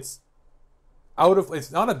 it's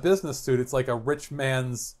not a business suit. It's like a rich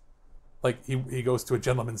man's, like he goes to a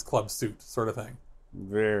gentleman's club suit sort of thing.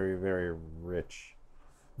 Very, very rich.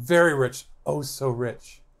 Very rich. Oh, so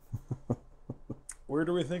rich. Where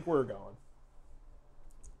do we think we're going?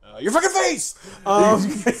 Your fucking face!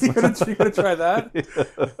 You gonna try that?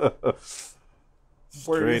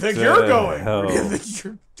 Where do you Straight think to you're going? hell. Where do you think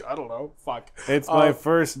you're... I don't know. Fuck. It's my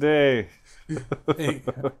first day.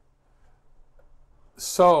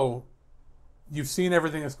 So, you've seen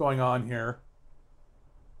everything that's going on here.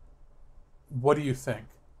 What do you think?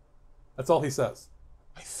 That's all he says.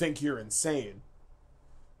 I think you're insane.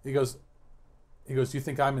 He goes, do you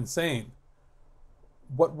think I'm insane?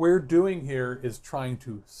 What we're doing here is trying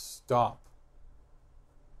to stop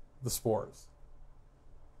the spores.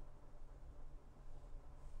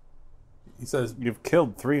 He says, You've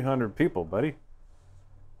killed 300 people, buddy.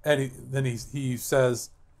 and he says,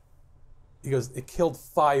 he goes, it killed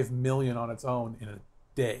 5 million on its own in a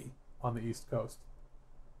day on the East Coast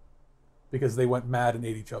because they went mad and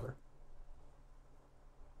ate each other.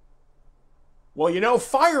 Well,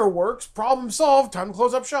 fireworks. Problem solved. Time to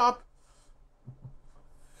close up shop.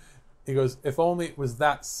 He goes, if only it was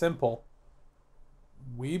that simple.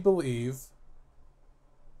 We believe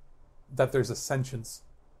that there's a sentience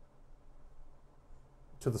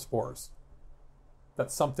to the spores.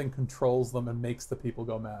 That something controls them and makes the people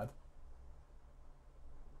go mad.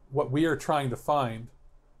 What we are trying to find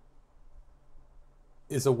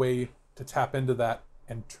is a way to tap into that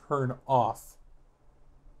and turn off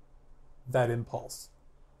that impulse,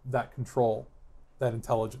 that control, that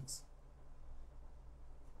intelligence.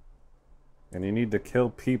 And you need to kill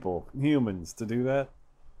people, humans, to do that?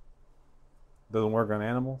 Doesn't work on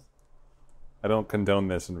animals? I don't condone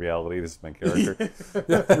this in reality. This is my character.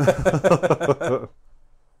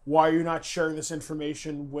 Why are you not sharing this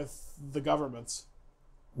information with the governments?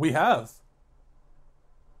 We have.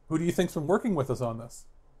 Who do you think's been working with us on this?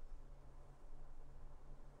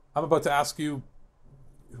 I'm about to ask you,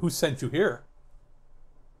 who sent you here?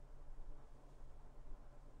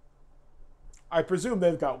 I presume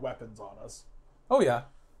they've got weapons on us. Oh, yeah.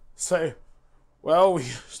 Say, well,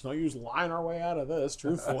 there's no use lying our way out of this,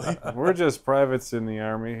 truthfully. We're just privates in the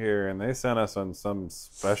army here, and they sent us on some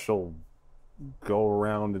special go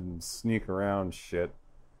around and sneak around shit.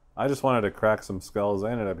 I just wanted to crack some skulls.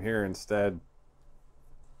 I ended up here instead.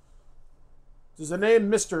 Does the name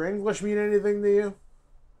Mr. English mean anything to you?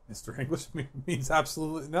 Mr. English means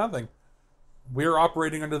absolutely nothing. We're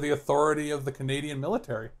operating under the authority of the Canadian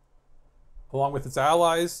military, along with its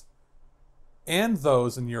allies and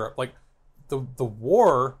those in Europe. Like, the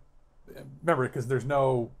war, remember, because there's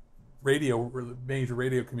no major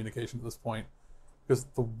radio communication at this point, Because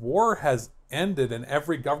the war has ended and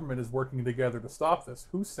every government is working together to stop this.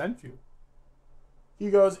 Who sent you? He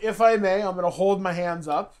goes, if I may, I'm going to hold my hands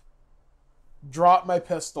up, drop my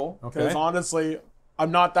pistol, because honestly, I'm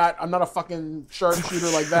not a fucking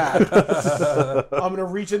sharpshooter like that. I'm going to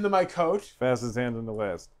reach into my coat. Fastest hand in the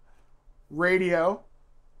West. Radio.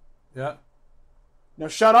 Yeah. Now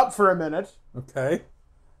shut up for a minute. Okay.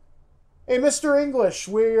 Hey, Mr. English,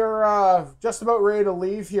 we are just about ready to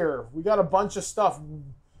leave here. We got a bunch of stuff.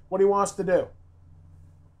 What do you want us to do?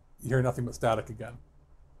 You hear nothing but static again.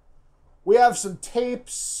 We have some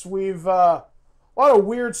tapes. We've a lot of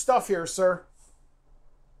weird stuff here, sir.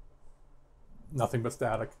 Nothing but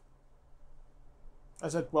static. I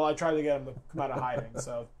said, well, I tried to get him to come out of hiding,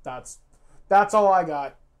 so that's all I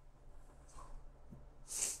got.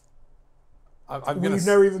 We've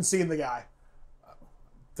never even seen the guy.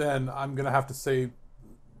 Then I'm going to have to say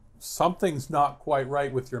something's not quite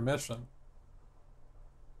right with your mission.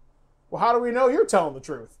 Well, how do we know you're telling the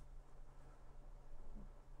truth?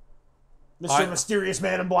 Mr. Mysterious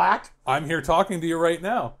Man in Black? I'm here talking to you right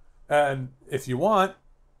now. And if you want,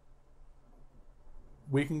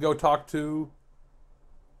 we can go talk to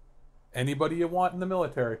anybody you want in the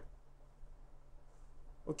military.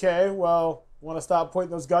 Okay, well, want to stop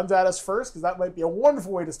pointing those guns at us first? Because that might be a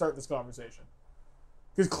wonderful way to start this conversation.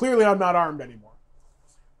 Because clearly I'm not armed anymore.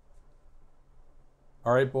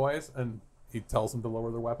 All right, boys. And he tells them to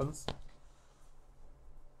lower their weapons.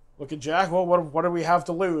 Look at Jack. Well, what do we have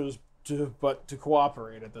to lose but to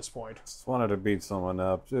cooperate at this point? Just wanted to beat someone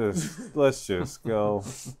up. Let's just go.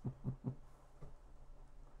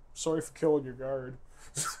 Sorry for killing your guard.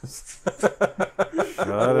 Shut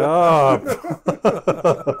up.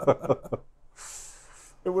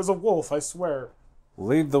 It was a wolf, I swear.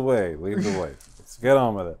 Lead the way. Let's get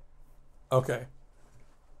on with it. Okay.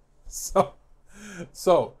 So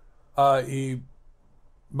he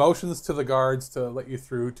motions to the guards to let you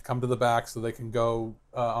through, to come to the back so they can go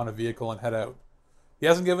on a vehicle and head out. He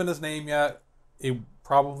hasn't given his name yet. He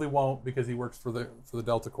probably won't because he works for the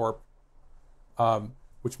Delta Corp,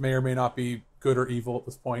 which may or may not be good or evil at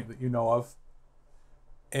this point that you know of.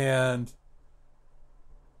 And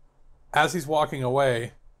as he's walking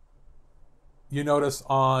away, you notice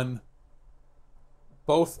on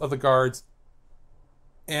both of the guards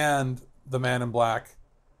and the man in black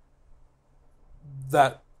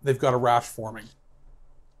that they've got a rash forming.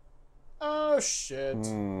 Oh, shit.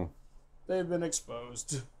 They've been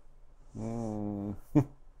exposed.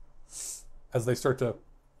 As they start to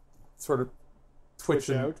sort of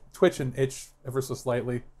twitch and itch ever so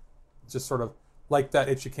slightly. Just sort of like that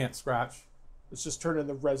itch you can't scratch. It's just turning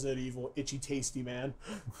the Resident Evil itchy tasty man.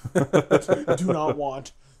 Do not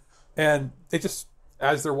want. And they just,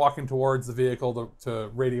 as they're walking towards the vehicle to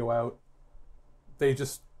radio out, they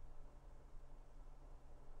just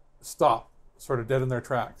stop, sort of dead in their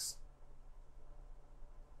tracks.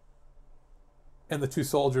 And the two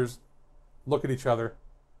soldiers look at each other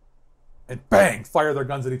and bang, fire their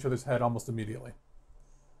guns at each other's head almost immediately.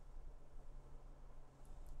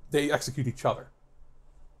 They execute each other.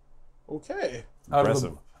 Okay. Out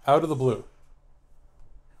of the blue.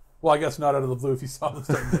 Well, I guess not out of the blue if you saw them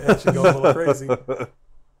starting to itch and go a little crazy.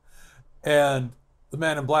 And the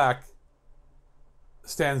man in black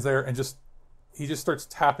stands there and he just starts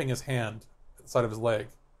tapping his hand at the side of his leg.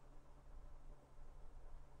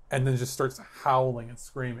 And then just starts howling and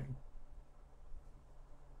screaming.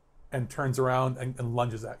 And turns around and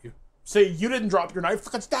lunges at you. Say, you didn't drop your knife,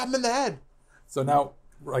 fucking stab him in the head. So now,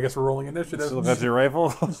 I guess we're rolling initiative. Still got your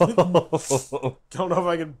rifle? Don't know if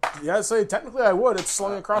I can... Yeah, say, technically I would. It's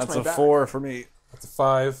slung across my back. That's a 4 for me. That's a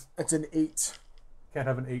 5. It's an 8. Can't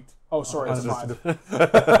have an 8. Oh, sorry, it's a 5. I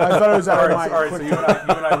thought it was out of my... All right, so you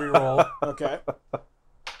and I re-roll. Okay.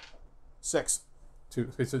 6. 2.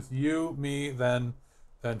 Okay, so it's you, me, then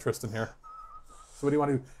Tristan here. So what do you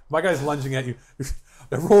want to do? My guy's lunging at you.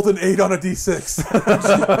 I rolled an 8 on a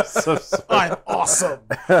d6. So I'm awesome.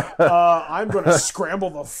 I'm going to scramble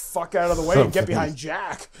the fuck out of the way and get behind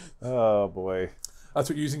Jack. Oh, boy. That's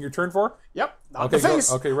what you're using your turn for? Yep. Not the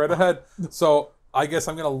face. Okay, right ahead. So I guess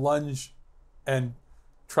I'm going to lunge and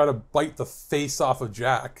try to bite the face off of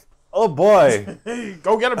Jack. Oh, boy. Hey,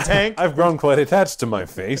 go get him, Tank. I've grown quite attached to my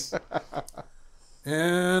face.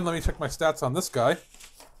 And let me check my stats on this guy.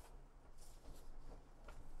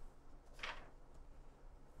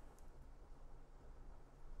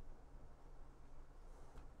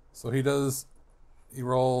 So he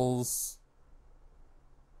rolls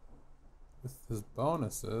with his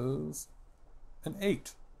bonuses an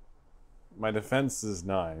 8. My defense is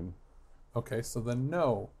 9. Okay, so then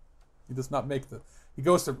no. He does not make he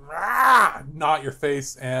goes to knot your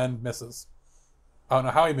face and misses. I don't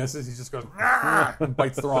know how he misses. He just goes and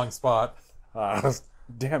bites the wrong spot.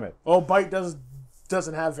 Damn it. Oh, bite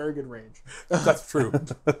doesn't have very good range. That's true.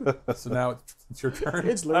 So now it's your turn.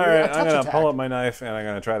 It's All literally right, a I'm touch going to attack. pull up my knife, and I'm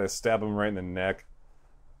going to try to stab him right in the neck.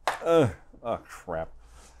 Oh, crap.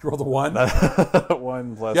 You rolled a 1.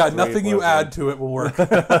 1 plus Yeah, 3 nothing you plus add to it will work.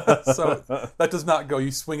 So that does not go.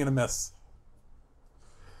 You swing and a miss.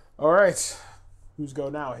 All right. Whose go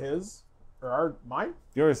now? His? Or mine?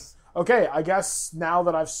 Yours. Okay, I guess now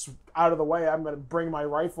that I've out of the way, I'm going to bring my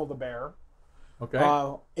rifle to bear.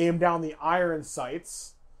 Okay. Aim down the iron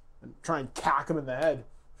sights and try and cack him in the head.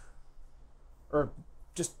 Or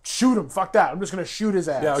just shoot him. Fuck that. I'm just going to shoot his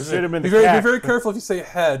ass. Yeah, Shoot him in be the cack. very careful if you say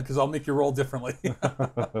head, because I'll make you roll differently.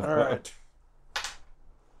 All right.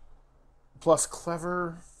 Plus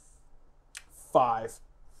clever 5.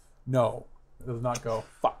 No, it does not go.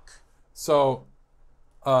 Fuck. So,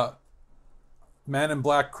 Man in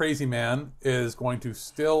Black Crazy Man is going to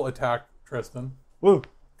still attack Tristan, Woo.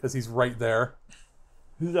 because he's right there.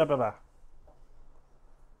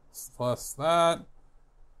 Plus that.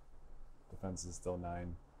 Defense is still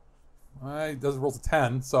 9. He does roll to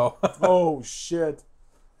 10, so... Oh, shit.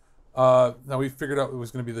 Now we figured out it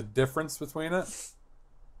was going to be the difference between it.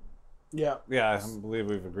 Yeah. Yeah, I believe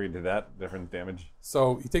we've agreed to that. Different damage.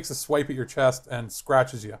 So he takes a swipe at your chest and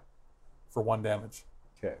scratches you for 1 damage.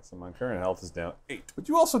 Okay, so my current health is down 8. But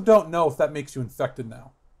you also don't know if that makes you infected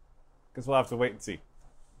now. Guess we'll have to wait and see.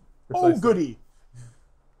 Oh, Precisely. goody.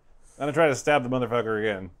 I'm going to try to stab the motherfucker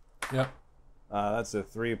again. Yep. That's a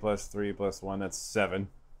 3 plus 3 plus 1. That's 7.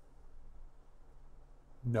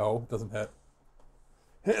 No, doesn't hit.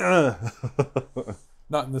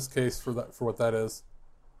 Not in this case for what that is.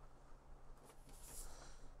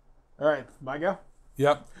 All right, my go.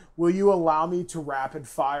 Yep. Will you allow me to rapid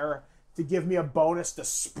fire to give me a bonus to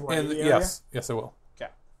spray And the area? yes, I will. Okay.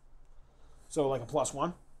 So like a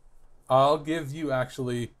 +1? I'll give you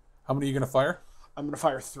actually. How many are you going to fire? I'm going to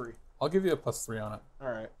fire 3. I'll give you a +3 on it. All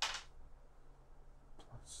right.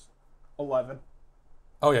 Plus 11.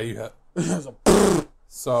 Oh yeah, you hit. There's a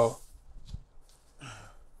So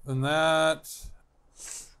then that.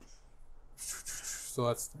 So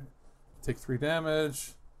that's take 3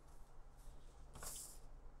 damage.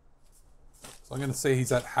 So I'm going to say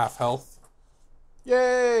he's at half health.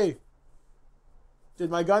 Yay! Did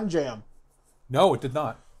my gun jam? No, it did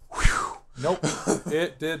not. Nope,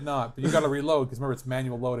 it did not. But you got to reload because remember it's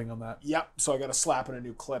manual loading on that. Yep. So I got to slap in a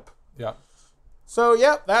new clip. Yeah. So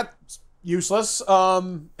yep, that's useless.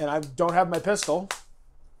 And I don't have my pistol.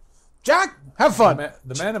 Jack, have fun.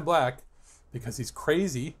 The man in black, because he's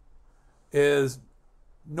crazy, is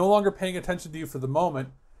no longer paying attention to you for the moment.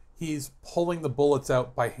 He's pulling the bullets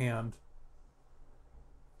out by hand.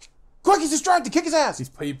 Quick, he's distracted. Kick his ass.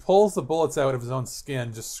 He pulls the bullets out of his own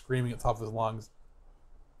skin, just screaming at the top of his lungs.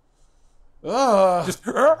 Just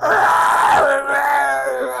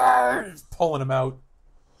pulling him out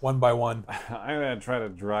one by one. I'm going to try to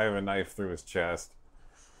drive a knife through his chest.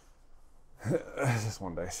 Just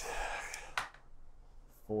 1 dice.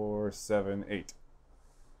 4, 7, 8.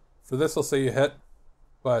 For this, I'll say you hit,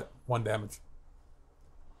 but 1 damage.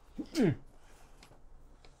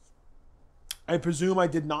 I presume I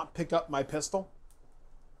did not pick up my pistol,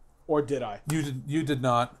 or did I? You did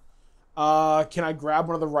not. Can I grab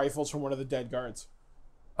one of the rifles from one of the dead guards?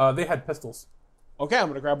 They had pistols. Okay, I'm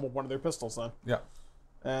gonna grab one of their pistols then, Yeah.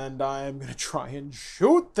 and I'm gonna try and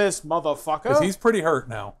shoot this motherfucker. Because he's pretty hurt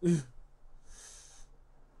now.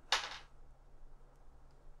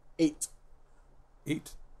 8.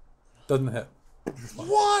 8. Doesn't hit.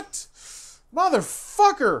 What,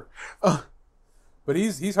 motherfucker? But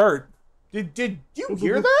he's hurt. Did you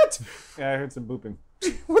hear that? Yeah, I heard some booping.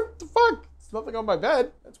 What the fuck? There's nothing on my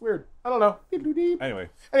bed. That's weird. I don't know. Anyway.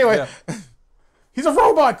 Anyway, Yeah. he's a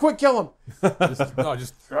robot. Quick, kill him.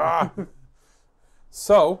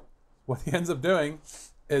 So, what he ends up doing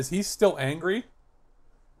is he's still angry,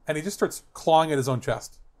 and he just starts clawing at his own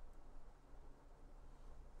chest.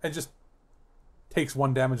 And just takes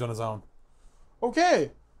 1 damage on his own.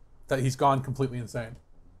 Okay, That he's gone completely insane.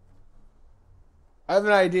 I have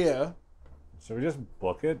an idea. Should we just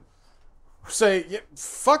book it? Say, yeah,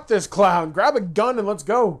 fuck this clown. Grab a gun and let's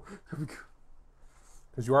go.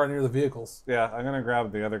 Because you are near the vehicles. Yeah, I'm going to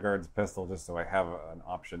grab the other guard's pistol just so I have an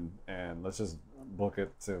option. And let's just book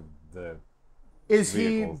it to the Is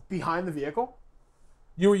vehicles. he behind the vehicle?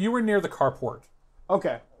 You were near the carport.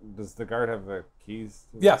 Okay. Does the guard have the keys?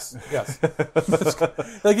 Yes.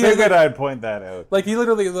 Like he, Figured I'd point that out. like he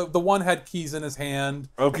literally, the one had keys in his hand.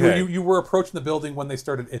 Okay. You were approaching the building when they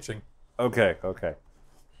started itching. Okay.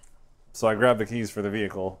 So I grabbed the keys for the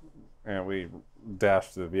vehicle, and we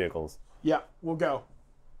dashed to the vehicles. Yeah, we'll go.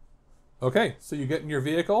 Okay, so you get in your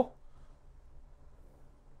vehicle.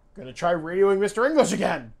 Gonna try radioing Mr. English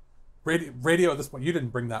again. Radio at this point, you didn't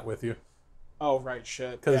bring that with you. Oh, right,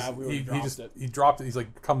 shit. Because Yeah, we dropped it. he dropped it. He's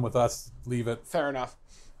like, come with us, leave it. Fair enough.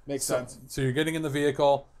 Makes sense. So you're getting in the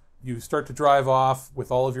vehicle. You start to drive off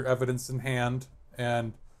with all of your evidence in hand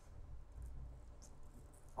and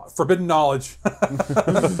forbidden knowledge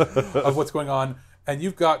of what's going on. And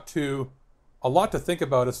you've got a lot to think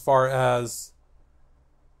about as far as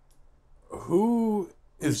who's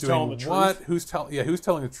doing what, who's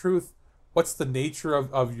telling the truth, what's the nature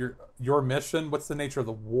of your mission, what's the nature of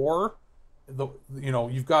the war.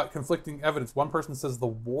 You've got conflicting evidence. One person says the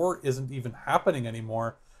war isn't even happening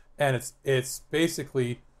anymore, and it's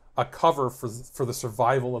basically a cover for the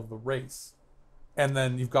survival of the race. And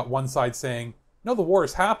then you've got one side saying, no, the war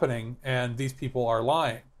is happening, and these people are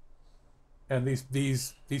lying, and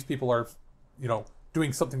these people are,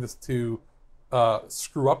 doing something to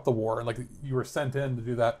screw up the war, and like you were sent in to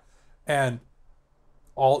do that, and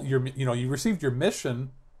you received your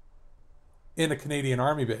mission in a Canadian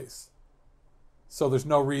Army base. So there's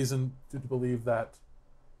no reason to believe that,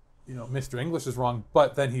 Mr. English is wrong,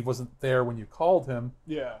 but then he wasn't there when you called him.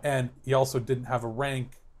 Yeah. And he also didn't have a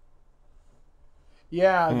rank.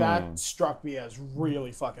 Yeah, that struck me as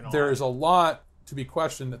really fucking odd. There is a lot to be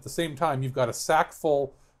questioned. At the same time, you've got a sack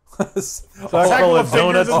full... Sack full of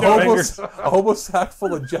donuts. A hobo sack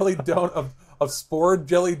full of of spored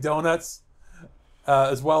jelly donuts,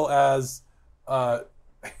 as well as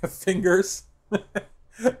fingers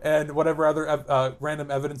and whatever other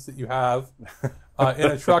random evidence that you have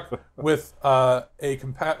in a truck with a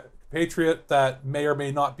compatriot that may or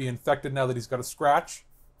may not be infected now that he's got a scratch,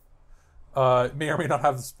 may or may not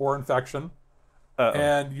have the spore infection.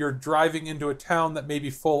 And you're driving into a town that may be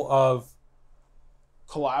full of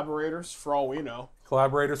collaborators, for all we know.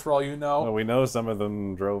 Well, we know some of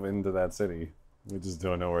them drove into that city. We just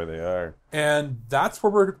don't know where they are. And that's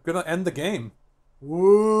where we're going to end the game.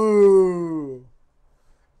 Woo!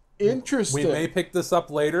 Interesting. We may pick this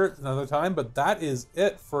up later another time, but that is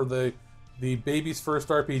it for the baby's first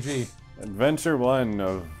RPG. Adventure 1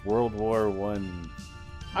 of World War One.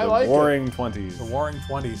 I like Warring it. 20s. The Warring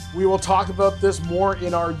 20s. We will talk about this more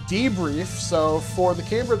in our debrief. So for the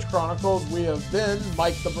Cambridge Chronicles, we have been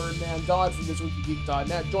Mike the Birdman Dodd from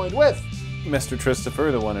ThisWeekInGeek.net, joined with Mr.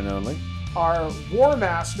 Christopher, the one and only. Our War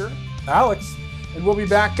Master, Alex. and we'll be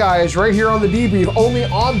back, guys, right here on the debrief, only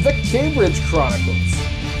on the Cambridge Chronicles.